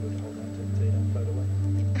on the shoulder to hold on to so you don't float away.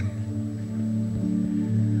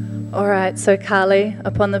 All right, so Carly,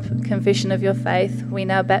 upon the confession of your faith, we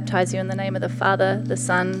now baptize you in the name of the Father, the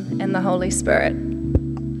Son, and the Holy Spirit.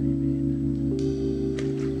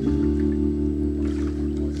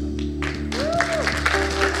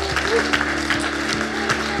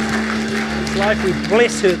 Life, we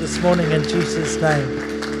bless her this morning in Jesus'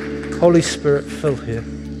 name. Holy Spirit, fill her.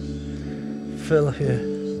 Fill her.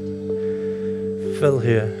 Fill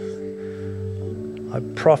her. I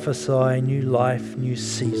prophesy new life, new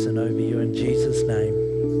season over you in Jesus' name.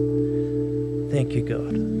 Thank you,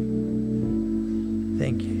 God.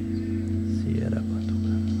 Thank you.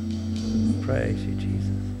 Praise you,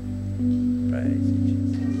 Jesus. Praise you,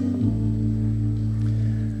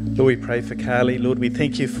 Jesus. Lord, we pray for Carly. Lord, we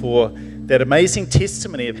thank you for that amazing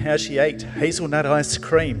testimony of how she ate hazelnut ice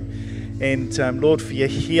cream. And Lord, for your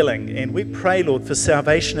healing. And we pray, Lord, for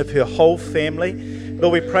salvation of her whole family.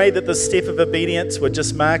 Lord, we pray that this step of obedience would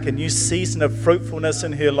just mark a new season of fruitfulness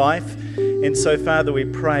in her life. And so, Father, we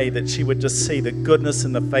pray that she would just see the goodness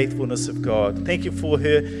and the faithfulness of God. Thank you for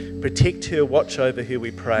her. Protect her, watch over her, we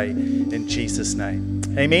pray, in Jesus' name.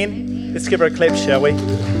 Amen. Let's give her a clap, shall we?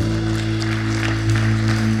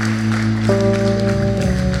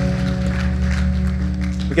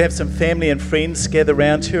 We're going to have some family and friends gather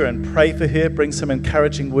around her and pray for her, bring some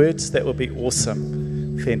encouraging words. That will be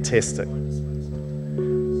awesome. Fantastic.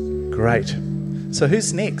 Great. So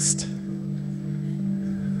who's next?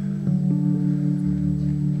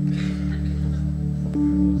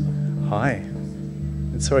 Hi.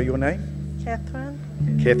 And sorry, your name? Catherine.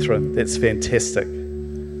 Catherine. That's fantastic. Do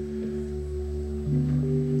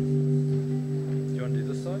you want to do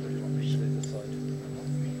this side or do you want me to do this side?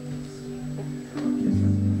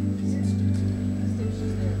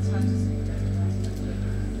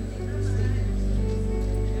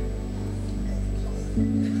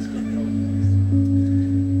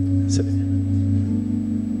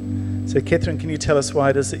 So Catherine, can you tell us why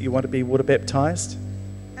it is that you want to be water baptized?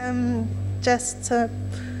 Just to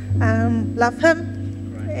love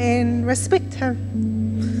him and respect him.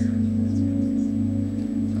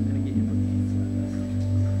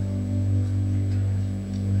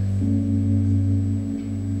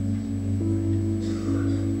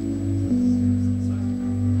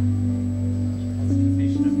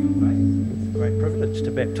 Great privilege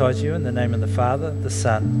to baptize you in the name of the Father, the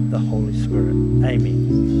Son, the Holy Spirit. Amen.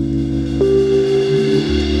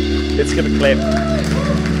 Let's give a clap.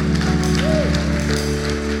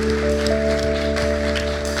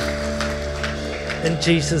 In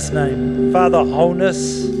Jesus' name. Father,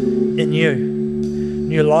 wholeness in you.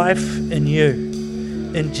 New life in you.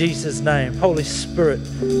 In Jesus' name. Holy Spirit,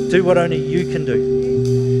 do what only you can do.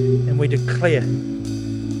 And we declare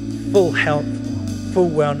full health, full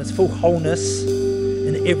wellness, full wholeness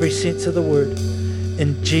in every sense of the word.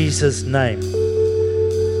 In Jesus' name.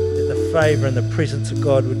 That the favour and the presence of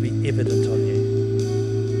God would be evident on you.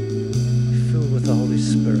 Filled with the Holy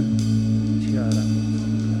Spirit.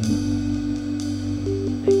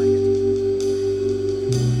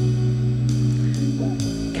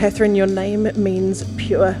 Catherine, your name means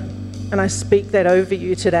pure, and I speak that over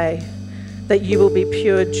you today, that you will be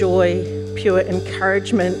pure joy, pure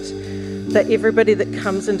encouragement, that everybody that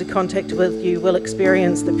comes into contact with you will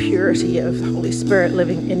experience the purity of the Holy Spirit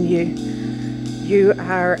living in you. You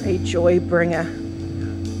are a joy bringer.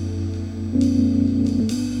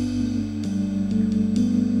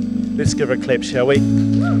 Let's give her a clap, shall we?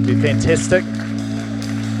 Be fantastic.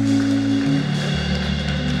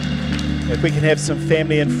 If we can have some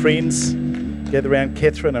family and friends gather around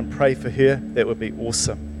Catherine and pray for her, that would be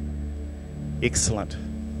awesome. Excellent.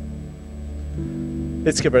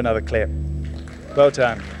 Let's give her another clap. Well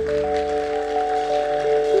done.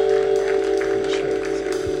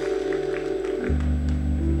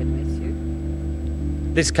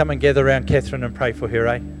 Let's come and gather around Catherine and pray for her,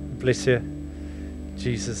 eh? Bless her. In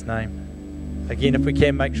Jesus' name. Again, if we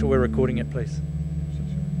can, make sure we're recording it, please.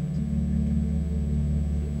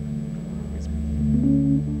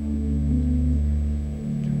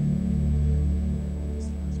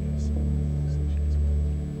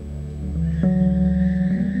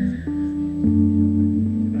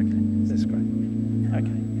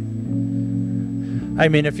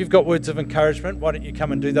 Amen. If you've got words of encouragement, why don't you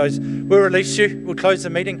come and do those? We'll release you. We'll close the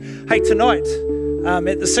meeting. Hey, tonight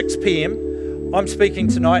at the 6 p.m, I'm speaking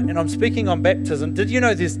tonight, and I'm speaking on baptism. Did you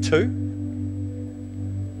know there's 2?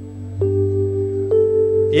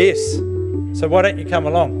 Yes. So why don't you come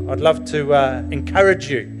along? I'd love to encourage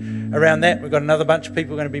you around that. We've got another bunch of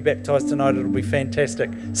people going to be baptised tonight. It'll be fantastic.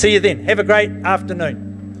 See you then. Have a great afternoon.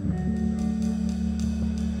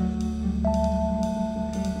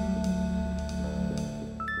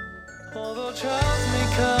 Although trials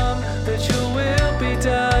may come, that your will be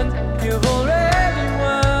done.